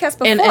the podcast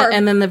before.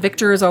 And then the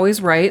victor is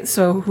always right.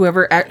 So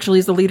whoever actually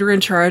is the leader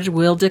in charge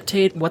will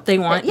dictate what they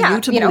want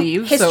you to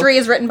believe. History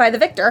is written by the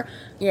victor.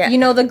 Yeah. You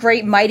know the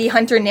great mighty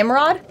hunter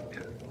Nimrod?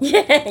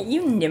 Yeah,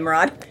 you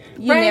Nimrod.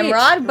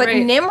 Nimrod, but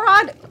right.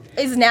 Nimrod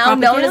is now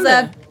known as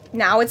a...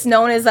 Now it's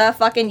known as a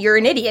fucking you're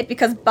an idiot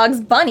because Bugs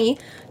Bunny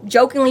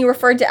jokingly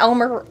referred to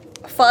Elmer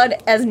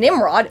Fudd as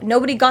Nimrod.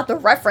 Nobody got the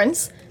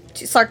reference.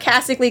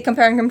 sarcastically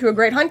comparing him to a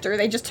great hunter.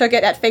 They just took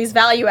it at face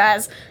value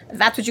as,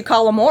 that's what you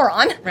call a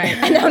moron. Right.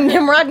 And now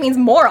Nimrod means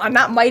moron,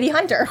 not mighty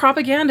hunter.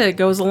 Propaganda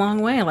goes a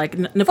long way. Like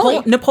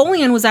Fully.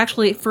 Napoleon was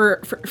actually,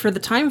 for the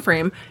time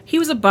frame, he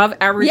was above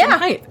average in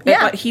height.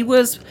 Yeah. But he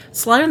was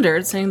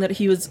slandered, saying that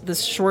he was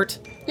this short...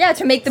 Yeah,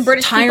 to make the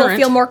British people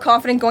feel more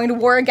confident going to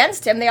war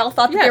against him. They all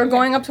thought that they were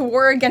going up to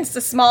war against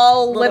a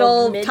small,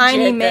 little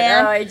tiny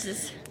man.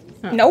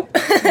 Nope,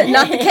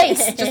 not the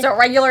case. Just a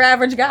regular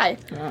average guy.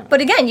 Yeah.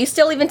 But again, you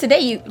still, even today,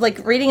 you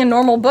like reading a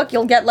normal book,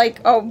 you'll get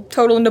like, oh,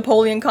 total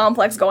Napoleon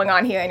complex going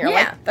on here, and you're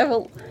like,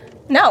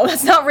 no,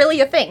 that's not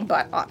really a thing.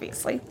 But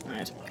obviously,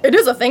 it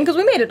is a thing because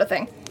we made it a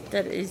thing.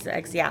 That is,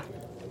 yeah.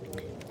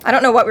 I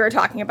don't know what we were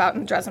talking about in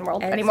the Dresden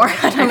world anymore.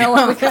 I don't know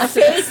what we got.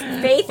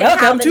 Faith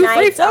Welcome to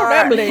Faithful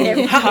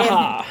Rambling.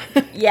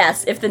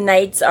 Yes, if the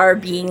knights are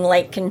being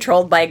like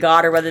controlled by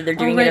God or whether they're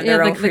doing it of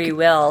their own free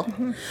will.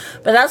 Mm-hmm.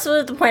 But that's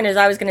what the point is.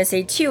 I was going to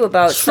say too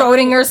about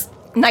Schrodinger's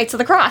Knights of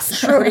the Cross.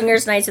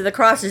 Schrodinger's Knights of the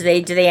Cross. Do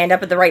they end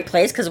up at the right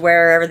place because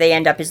wherever they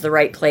end up is the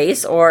right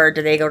place, or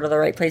do they go to the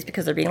right place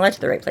because they're being led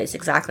to the right place?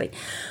 Exactly.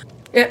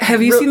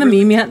 Have you seen the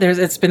meme yet?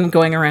 It's been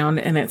going around,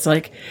 and it's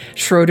like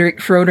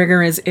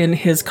Schrodinger is in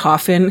his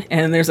coffin,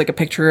 and there's like a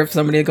picture of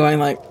somebody going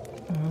like.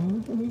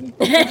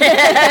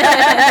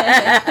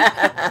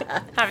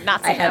 I've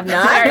not seen I have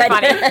not. Very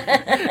funny.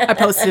 I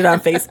posted it on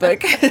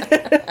Facebook.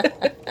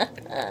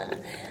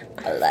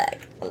 I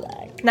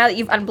like. Now that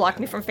you've unblocked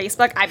me from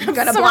Facebook, I'm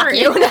gonna block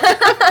you.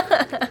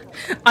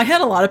 I had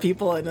a lot of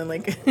people, and then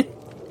like.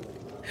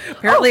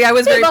 Apparently, I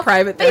was very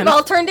private then. They've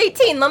all turned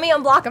 18. Let me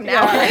unblock them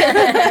now.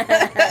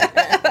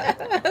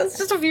 It's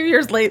just a few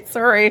years late.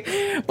 Sorry.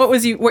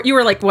 What you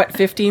were like,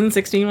 15,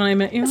 16 when I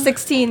met you?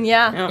 16,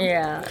 yeah.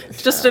 Yeah.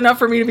 It's just enough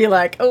for me to be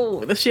like,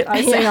 oh, the shit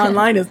I say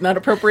online is not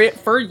appropriate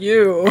for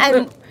you.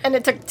 And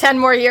it took 10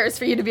 more years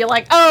for you to be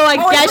like, oh, I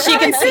guess you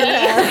can see.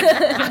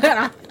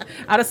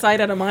 Out of sight,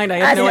 out of mind. I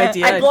had no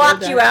idea. I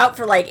blocked you out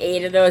for like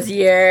 8 of those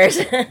years.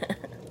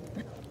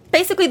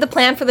 Basically, the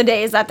plan for the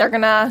day is that they're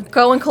going to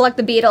go and collect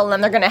the beetle, and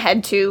then they're going to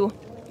head to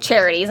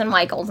Charities and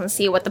Michael's and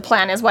see what the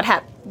plan is, what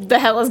the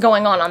hell is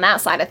going on that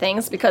side of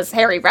things, because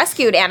Harry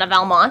rescued Anna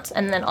Valmont,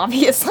 and then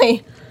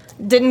obviously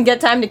didn't get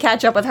time to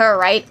catch up with her,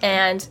 right?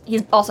 And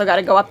he's also got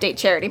to go update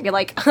Charity and be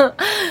like,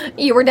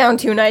 you were down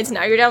 2 nights,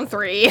 now you're down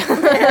 3.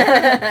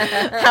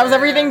 How's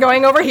everything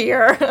going over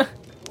here?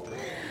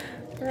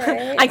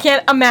 Right. I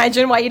can't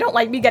imagine why you don't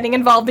like me getting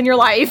involved in your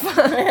life.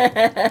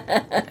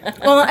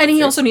 Well, and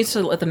he also needs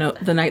to let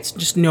the Knights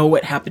just know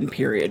what happened,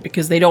 period,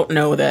 because they don't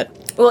know that.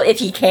 Well, if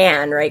he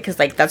can, right? Because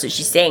like that's what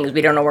she's saying is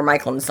we don't know where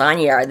Michael and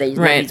Sonia are.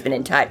 He's been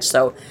in touch,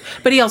 so.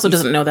 But he also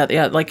doesn't know that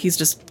yet. Like he's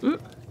just.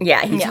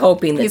 Yeah, he's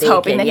hoping that he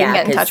can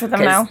get in touch with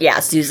them now.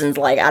 Yeah, Susan's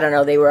like, I don't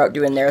know, they were out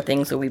doing their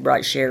thing, so we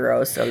brought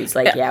Shiro. So he's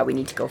like, we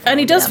need to go. And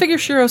he does figure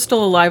Shiro's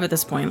still alive at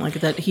this point, like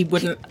that he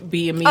wouldn't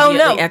be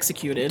immediately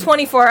executed.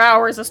 24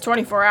 hours is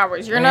 24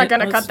 hours. You're not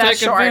going to cut that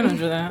short.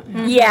 Advantage of that.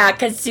 Mm-hmm. Yeah,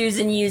 because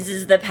Susan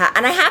uses the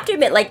and I have to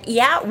admit, like,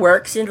 it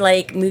works in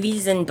like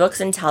movies and books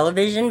and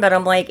television, but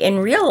I'm like in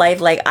real life,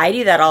 like I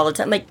do that all the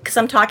time, like because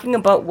I'm talking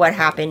about what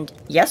happened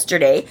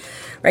yesterday.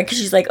 Right, because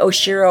she's like, oh,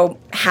 Shiro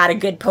had a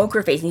good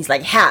poker face, and he's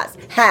like, has,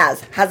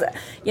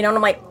 and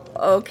I'm like,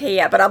 okay,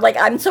 yeah, but I'm like,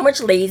 I'm so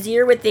much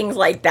lazier with things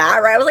like that,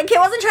 right? I was like, I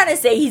wasn't trying to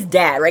say he's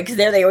dead, right? Because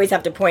there they always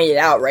have to point it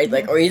out, right?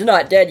 Like, oh, he's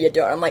not dead yet,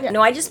 I'm like,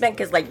 no, I just meant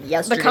because, like,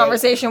 yesterday. The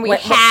conversation we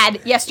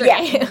had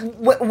yesterday. Yeah,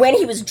 when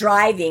he was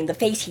driving, the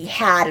face he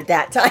had at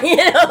that time,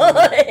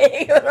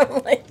 like,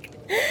 I'm like,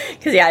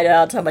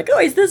 because, I'm like, oh,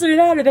 he's this or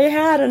that, or they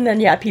had, and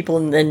then, people,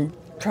 and then,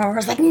 I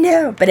was like,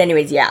 no. But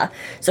anyways,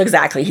 so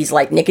exactly, he's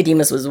like,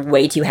 Nicodemus was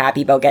way too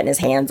happy about getting his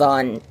hands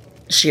on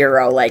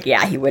Shiro. Like,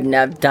 he wouldn't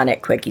have done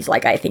it quick. He's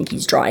like, I think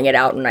he's drawing it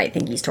out, and I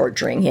think he's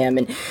torturing him.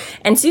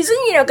 And Susan,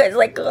 is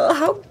like, oh,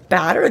 how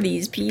bad are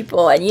these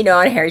people? And,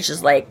 and Harry's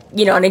just like,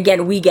 and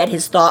again, we get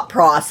his thought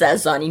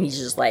process on him. He's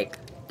just like,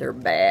 they're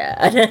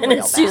bad.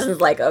 And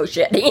Susan's like, oh,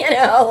 shit,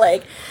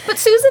 like. But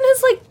Susan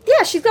is like,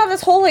 she's got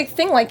this whole, like,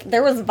 thing, like,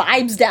 there was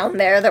vibes down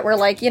there that were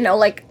like,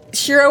 like,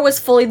 Shiro was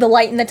fully the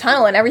light in the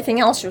tunnel, and everything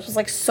else was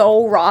like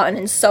so rotten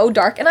and so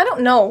dark. And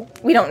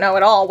we don't know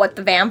at all what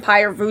the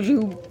vampire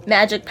voodoo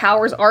magic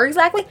powers are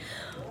exactly.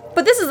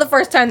 But this is the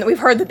first time that we've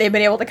heard that they've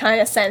been able to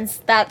kind of sense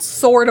that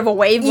sort of a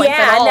wavelength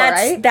at all,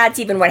 right? That's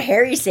even what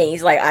Harry's saying.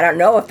 He's like, I don't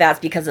know if that's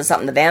because of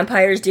something the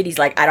vampires did. He's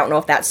like, I don't know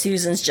if that's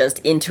Susan's just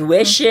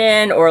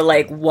intuition or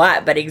like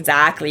what, but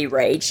exactly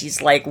right.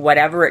 She's like,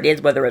 whatever it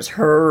is, whether it's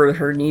her or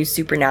her new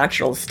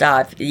supernatural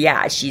stuff,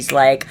 she's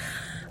like,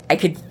 I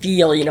could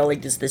feel,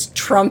 like this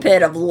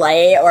trumpet of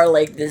light, or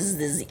like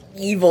this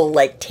evil,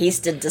 like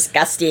tasted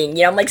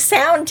disgusting. I'm like,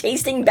 sound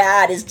tasting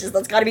bad is just,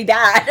 that's gotta be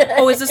bad.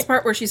 Oh, is this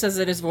part where she says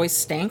that his voice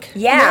stank?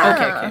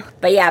 Yeah. Okay.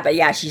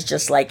 But she's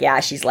just like,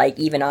 she's like,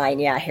 even I,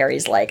 and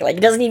Harry's like,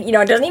 it doesn't even,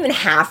 it doesn't even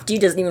have to,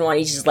 doesn't even want to,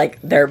 he's just like,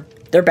 they're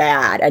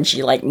bad. And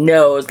she like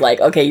knows, like,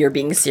 okay, you're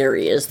being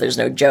serious. There's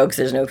no jokes,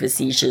 there's no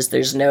facetious,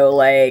 there's no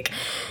like,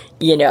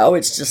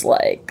 it's just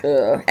like,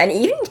 ugh. And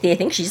even I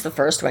think she's the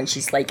first one.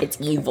 She's like,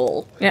 it's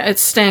evil. Yeah, it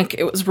stank.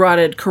 It was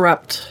rotted,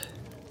 corrupt.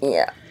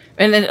 Yeah.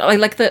 And then I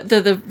like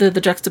the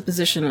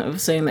juxtaposition of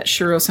saying that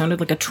Shiro sounded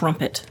like a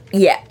trumpet.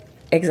 Yeah,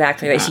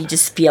 exactly. Right. So you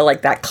just feel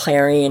like that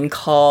clarion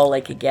call,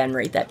 like again,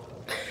 right? That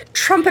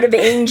trumpet of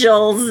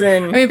angels.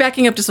 And I mean,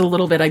 backing up just a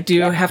little bit, I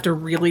do have to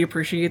really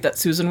appreciate that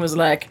Susan was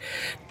like,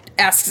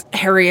 asks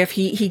Harry if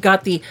he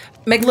got the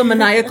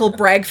megalomaniacal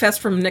brag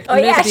fest from Nick. Oh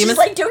yeah, Nicodemus. she's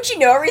like, don't you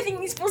know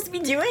everything he's supposed to be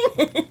doing?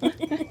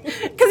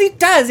 Because he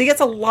does. He gets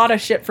a lot of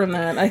shit from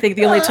that. I think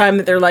the only time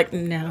that they're like,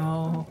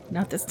 no,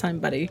 not this time,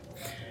 buddy.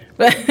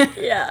 But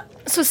Yeah.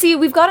 So see,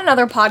 we've got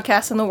another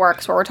podcast in the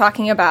works where we're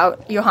talking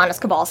about Johannes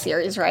Cabal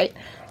series, right?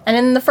 And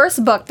in the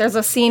first book, there's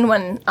a scene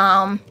when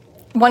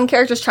one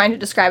character's trying to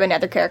describe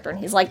another character, and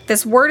he's like,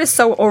 this word is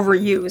so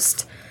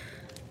overused.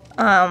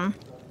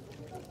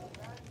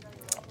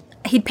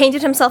 He'd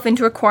painted himself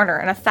into a corner,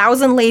 and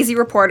 1,000 lazy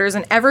reporters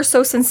and ever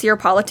so sincere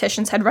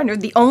politicians had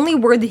rendered the only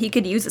word that he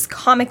could use as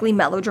comically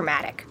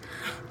melodramatic.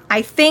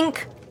 I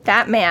think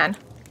that man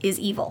is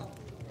evil.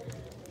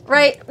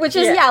 Right? Which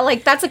is,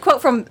 like, that's a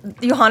quote from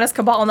Johannes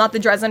Cabal, not the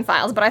Dresden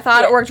Files, but I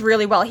thought it worked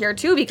really well here,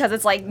 too, because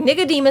it's like,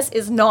 Nicodemus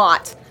is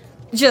not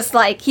just,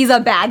 like, he's a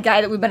bad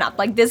guy that we've been up.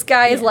 Like, this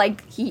guy is,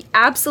 like, he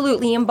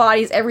absolutely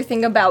embodies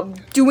everything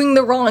about doing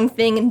the wrong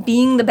thing and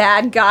being the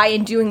bad guy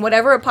and doing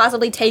whatever it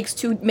possibly takes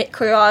to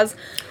cause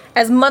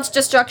as much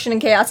destruction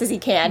and chaos as he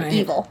can,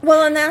 evil.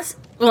 Well, and that's...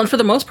 Well, and for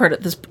the most part,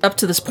 up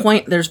to this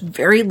point, there's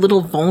very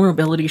little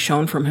vulnerability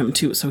shown from him,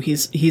 too. So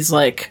he's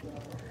like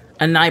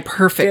a nigh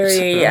perfect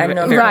villain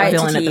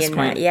at this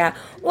point. Yeah.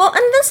 Well,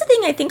 and that's the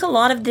thing. I think a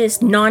lot of this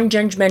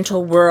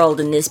non-judgmental world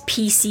and this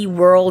PC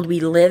world we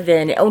live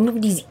in,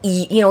 nobody's,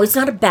 it's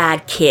not a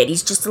bad kid.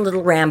 He's just a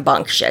little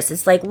rambunctious.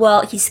 It's like,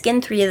 well, he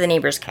skinned 3 of the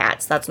neighbor's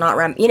cats. That's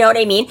not you know what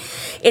I mean?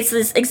 It's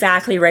this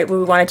exactly right where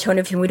we want to tone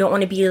of him. We don't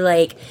want to be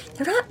like,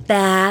 they're not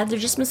bad. They're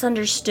just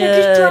misunderstood.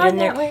 They're just drawn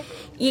that way.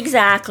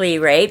 Exactly,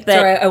 right? But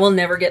Sorry, I will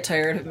never get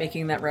tired of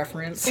making that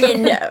reference.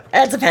 no,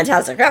 that's a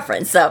fantastic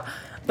reference. So...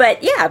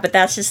 But yeah, but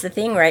that's just the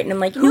thing, right? And I'm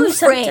like, Who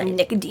framed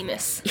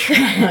Nicodemus?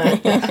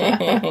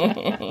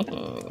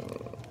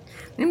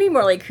 It'd be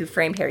more like Who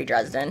Framed Harry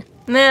Dresden.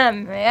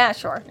 Yeah,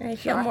 sure. I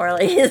feel more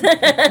like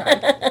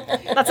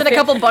that's in a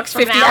couple books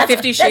from now.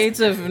 50 Shades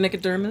of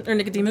Nicodemus.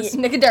 Nicodemus.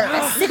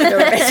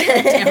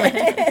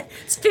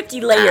 It's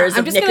 50 layers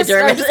of Nicodemus.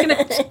 I'm just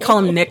gonna call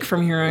him Nick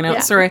from here on out. Yeah.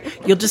 Sorry,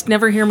 you'll just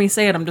never hear me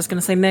say it. I'm just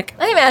gonna say Nick.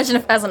 I imagine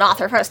if, as an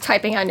author, if I was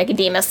typing out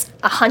Nicodemus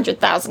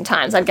 100,000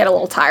 times, I'd get a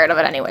little tired of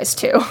it anyways,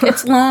 too.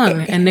 It's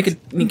long, and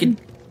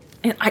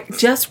and I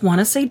just want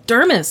to say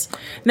Dermis.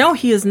 No,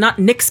 he is not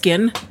Nick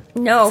Skin.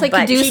 No, like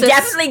but he Caduceus.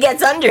 definitely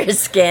gets under his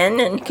skin.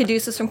 And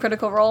Caduceus from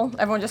Critical Role.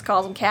 Everyone just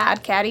calls him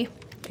Caddy.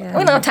 We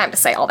don't have time to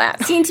say all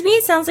that. see, to me,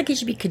 it sounds like it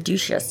should be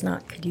Caduceus,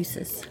 not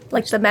Caduceus.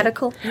 Like the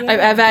medical.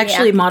 I've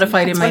actually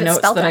modified in That's my what it's notes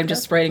spelled that I'm after.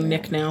 just writing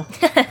Nick now.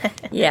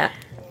 Yeah.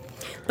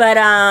 But,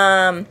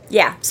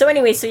 yeah. So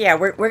anyway,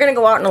 we're gonna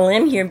go out on a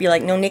limb here and be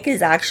like, no, Nick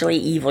is actually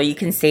evil. You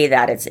can say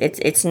that.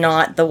 It's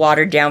not the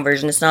watered down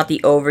version. It's not the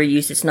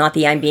overuse. It's not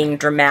the I'm being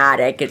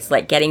dramatic. It's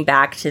like getting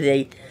back to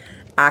the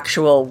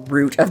actual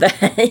root of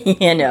that,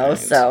 Right.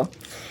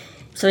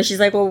 So she's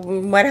like, well,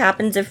 what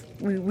happens if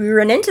we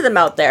run into them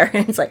out there?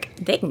 And it's like,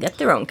 they can get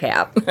their own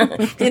cab.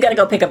 He's got to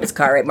go pick up his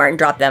car, right? Martin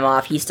dropped them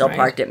off. He's still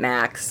parked at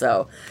Max,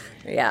 so...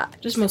 Yeah.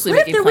 Just mostly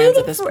What if making they're plans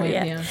waiting at this for point,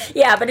 it? yeah.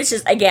 Yeah, but it's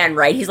just, again,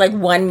 right? He's like,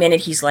 1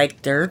 minute, he's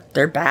like, they're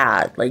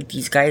bad. Like,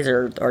 these guys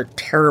are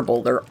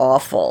terrible. They're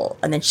awful.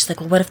 And then she's like,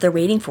 well, what if they're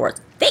waiting for us?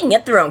 They can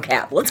get their own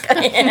cab. Let's go.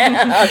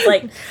 I was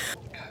like...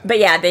 But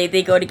yeah,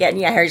 they go to get...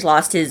 Yeah, Harry's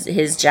lost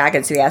his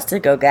jacket, so he has to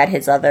go get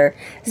his other...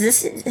 Is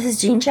this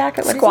his jean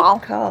jacket? What Squall.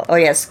 Is it called? Oh,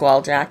 yeah,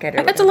 Squall jacket.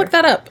 I had to look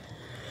that up.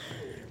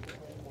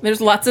 There's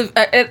lots of...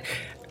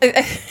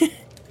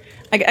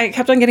 I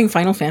kept on getting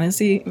Final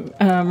Fantasy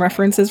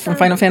references from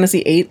Final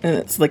Fantasy VIII, and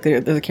it's like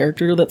there's a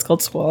character that's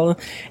called Squall,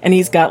 and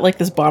he's got like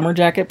this bomber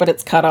jacket, but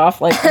it's cut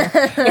off like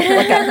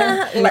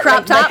a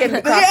crop top.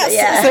 Yes.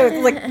 Yeah. So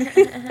it's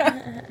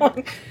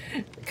like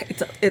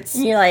it's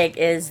You're like,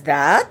 is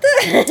that?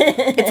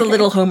 it's a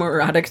little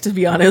homoerotic, to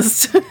be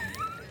honest.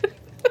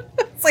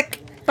 It's like,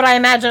 But I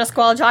imagine a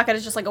squall jacket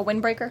is just like a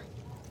windbreaker.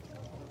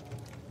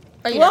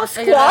 Well,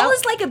 Squall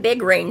is like a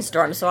big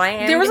rainstorm, so I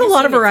am. there was a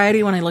lot of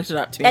variety when I looked it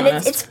up, to be And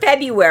honest. it's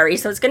February,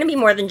 so it's going to be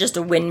more than just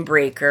a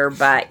windbreaker.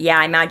 But yeah,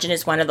 I imagine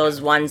it's one of those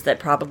ones that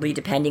probably,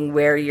 depending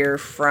where you're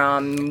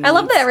from. I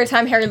love that every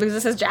time Harry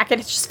loses his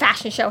jacket, it's just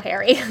fashion show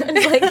Harry.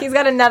 It's like he's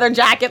got another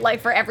jacket like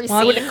for every Well,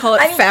 I scene. wouldn't call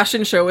it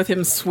fashion show with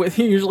him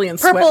usually in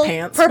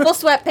sweatpants. Purple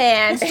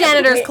sweatpants,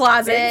 janitor's It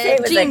closet,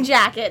 was jean like-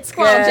 jacket,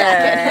 squall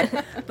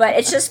jacket. But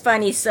it's just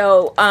funny.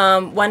 So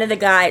one of the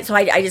guys. So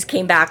I just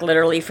came back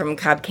literally from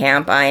Cub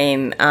Camp. I'm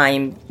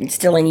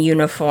still in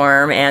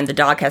uniform, and the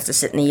dog has to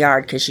sit in the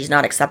yard because she's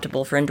not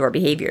acceptable for indoor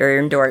behavior or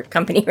indoor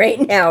company right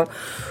now.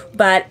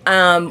 But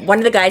one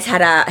of the guys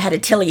had a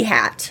Tilly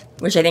hat,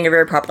 which I think are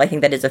very popular. I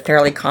think that is a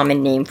fairly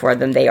common name for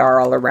them. They are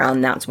all around.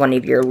 That's one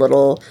of your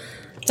little...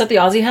 Is that the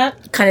Aussie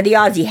hat? Kind of the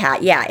Aussie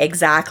hat, yeah,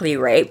 exactly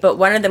right. But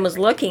one of them was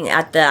looking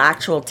at the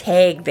actual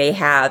tag they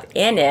have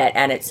in it,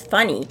 and it's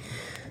funny.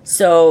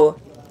 So,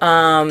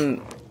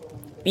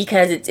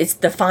 because it's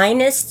the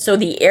finest. So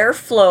the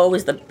Airflow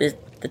is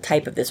the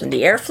type of this one.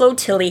 The Airflow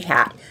Tilly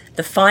hat,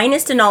 the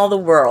finest in all the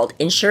world,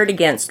 insured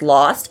against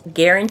loss,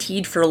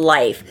 guaranteed for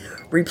life,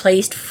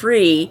 replaced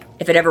free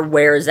if it ever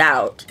wears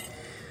out.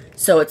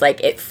 So it's like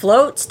it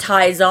floats,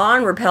 ties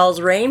on, repels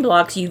rain,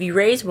 blocks UV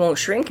rays, won't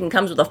shrink, and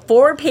comes with a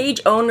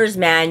 4-page owner's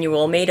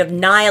manual made of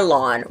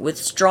nylon with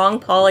strong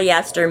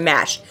polyester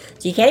mesh.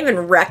 So you can't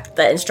even wreck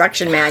the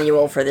instruction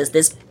manual for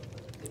this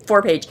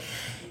 4-page.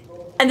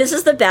 And this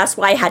is the best,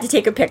 why I had to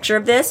take a picture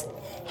of this.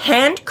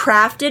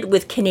 Handcrafted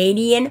with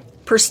Canadian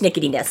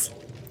persnicketiness.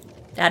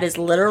 That is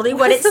literally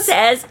what it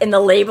says in the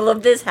label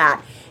of this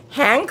hat.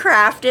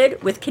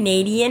 Handcrafted with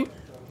Canadian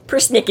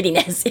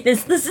persnicketiness.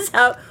 This is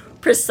how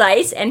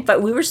precise,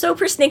 but we were so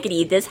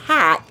persnickety, this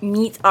hat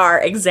meets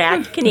our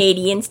exact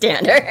Canadian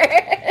standard.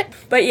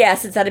 But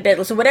yes, it's at a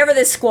bit. So whatever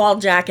this squall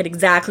jacket,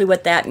 exactly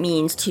what that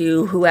means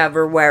to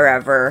whoever,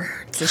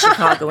 wherever, to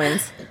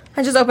Chicagoans.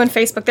 I just opened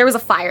Facebook. There was a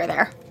fire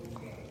there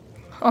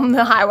on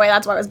the highway.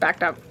 That's why I was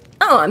backed up.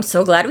 Oh, I'm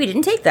so glad we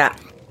didn't take that.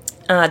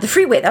 The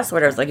freeway, that's the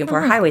word I was looking for.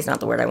 Highway's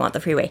not the word I want, the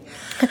freeway.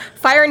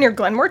 Fire near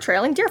Glenmore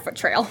Trail and Deerfoot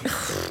Trail.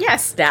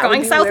 Yes, that going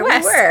would be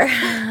southwest. Where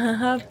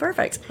we were.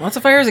 Perfect. Lots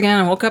of fires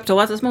again. I woke up to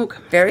lots of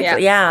smoke. Very cool.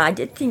 Yeah, I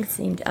did think it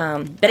seemed... but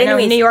anyway,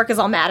 anyway, New York is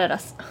all mad at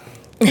us.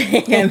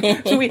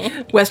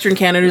 Western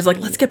Canada's like,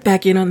 let's get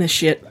back in on this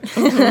shit.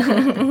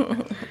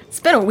 It's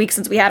been a week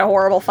since we had a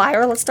horrible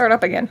fire. Let's start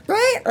up again.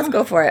 Right? Let's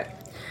go for it.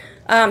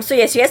 So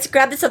yes, he has to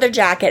grab this other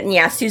jacket, and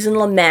yeah, Susan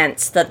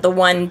laments that the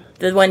one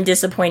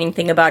disappointing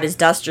thing about his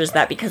duster is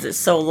that because it's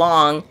so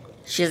long,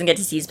 she doesn't get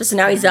to see his butt. So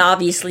now he's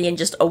obviously in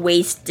just a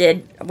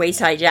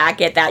waist-high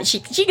jacket that she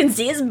can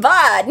see his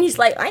butt, and he's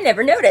like, I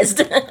never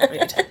noticed.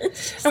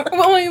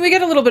 Well, we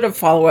get a little bit of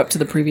follow-up to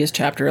the previous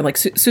chapter. Like,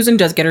 Susan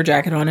does get her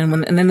jacket on,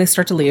 and then they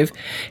start to leave.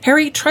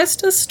 Harry tries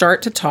to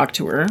start to talk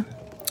to her,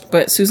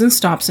 but Susan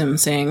stops him,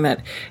 saying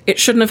that it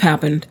shouldn't have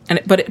happened,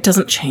 but it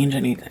doesn't change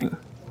anything.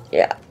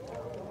 Yeah.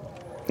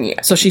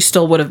 Yeah. So she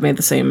still would have made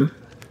the same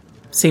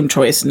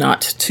choice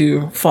not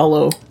to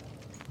follow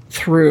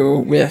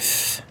through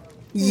with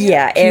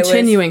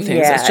continuing things.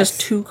 Yes. It's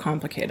just too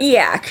complicated.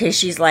 Yeah, because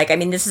she's like, I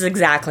mean, this is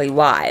exactly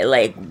why.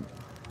 Like,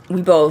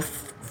 we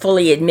both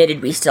fully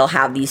admitted we still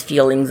have these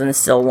feelings and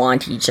still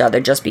want each other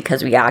just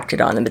because we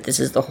acted on them. But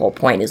this is the whole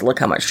point, is look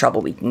how much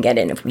trouble we can get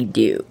in if we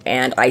do.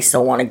 And I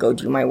still want to go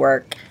do my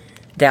work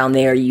down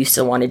there. You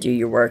still want to do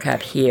your work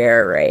up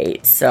here,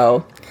 right?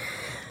 So...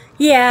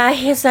 yeah,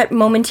 he has that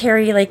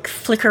momentary, like,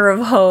 flicker of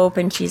hope,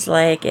 and she's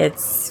like, it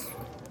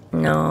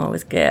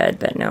was good,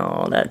 but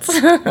no, that's...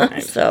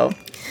 So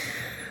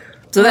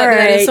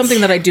that is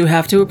something that I do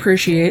have to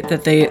appreciate,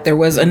 that there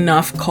was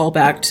enough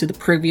callback to the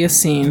previous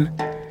scene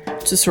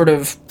to sort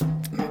of...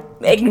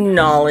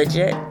 acknowledge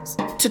it.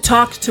 To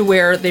talk to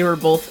where they were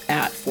both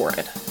at for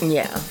it.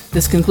 Yeah.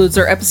 This concludes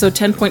our episode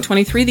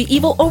 10.23, The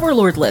Evil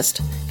Overlord List.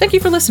 Thank you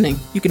for listening.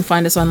 You can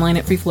find us online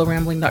at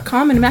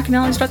freeflowrambling.com and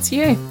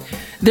McAnallys.ca.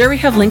 There we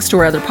have links to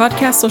our other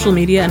podcasts, social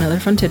media, and other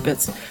fun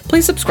tidbits.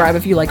 Please subscribe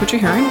if you like what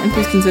you're hearing, and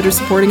please consider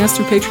supporting us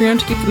through Patreon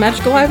to keep the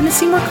magic alive and to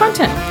see more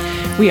content.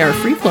 We are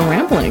Free Flow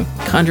Rambling.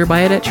 Conjure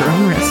by it at your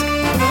own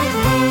risk.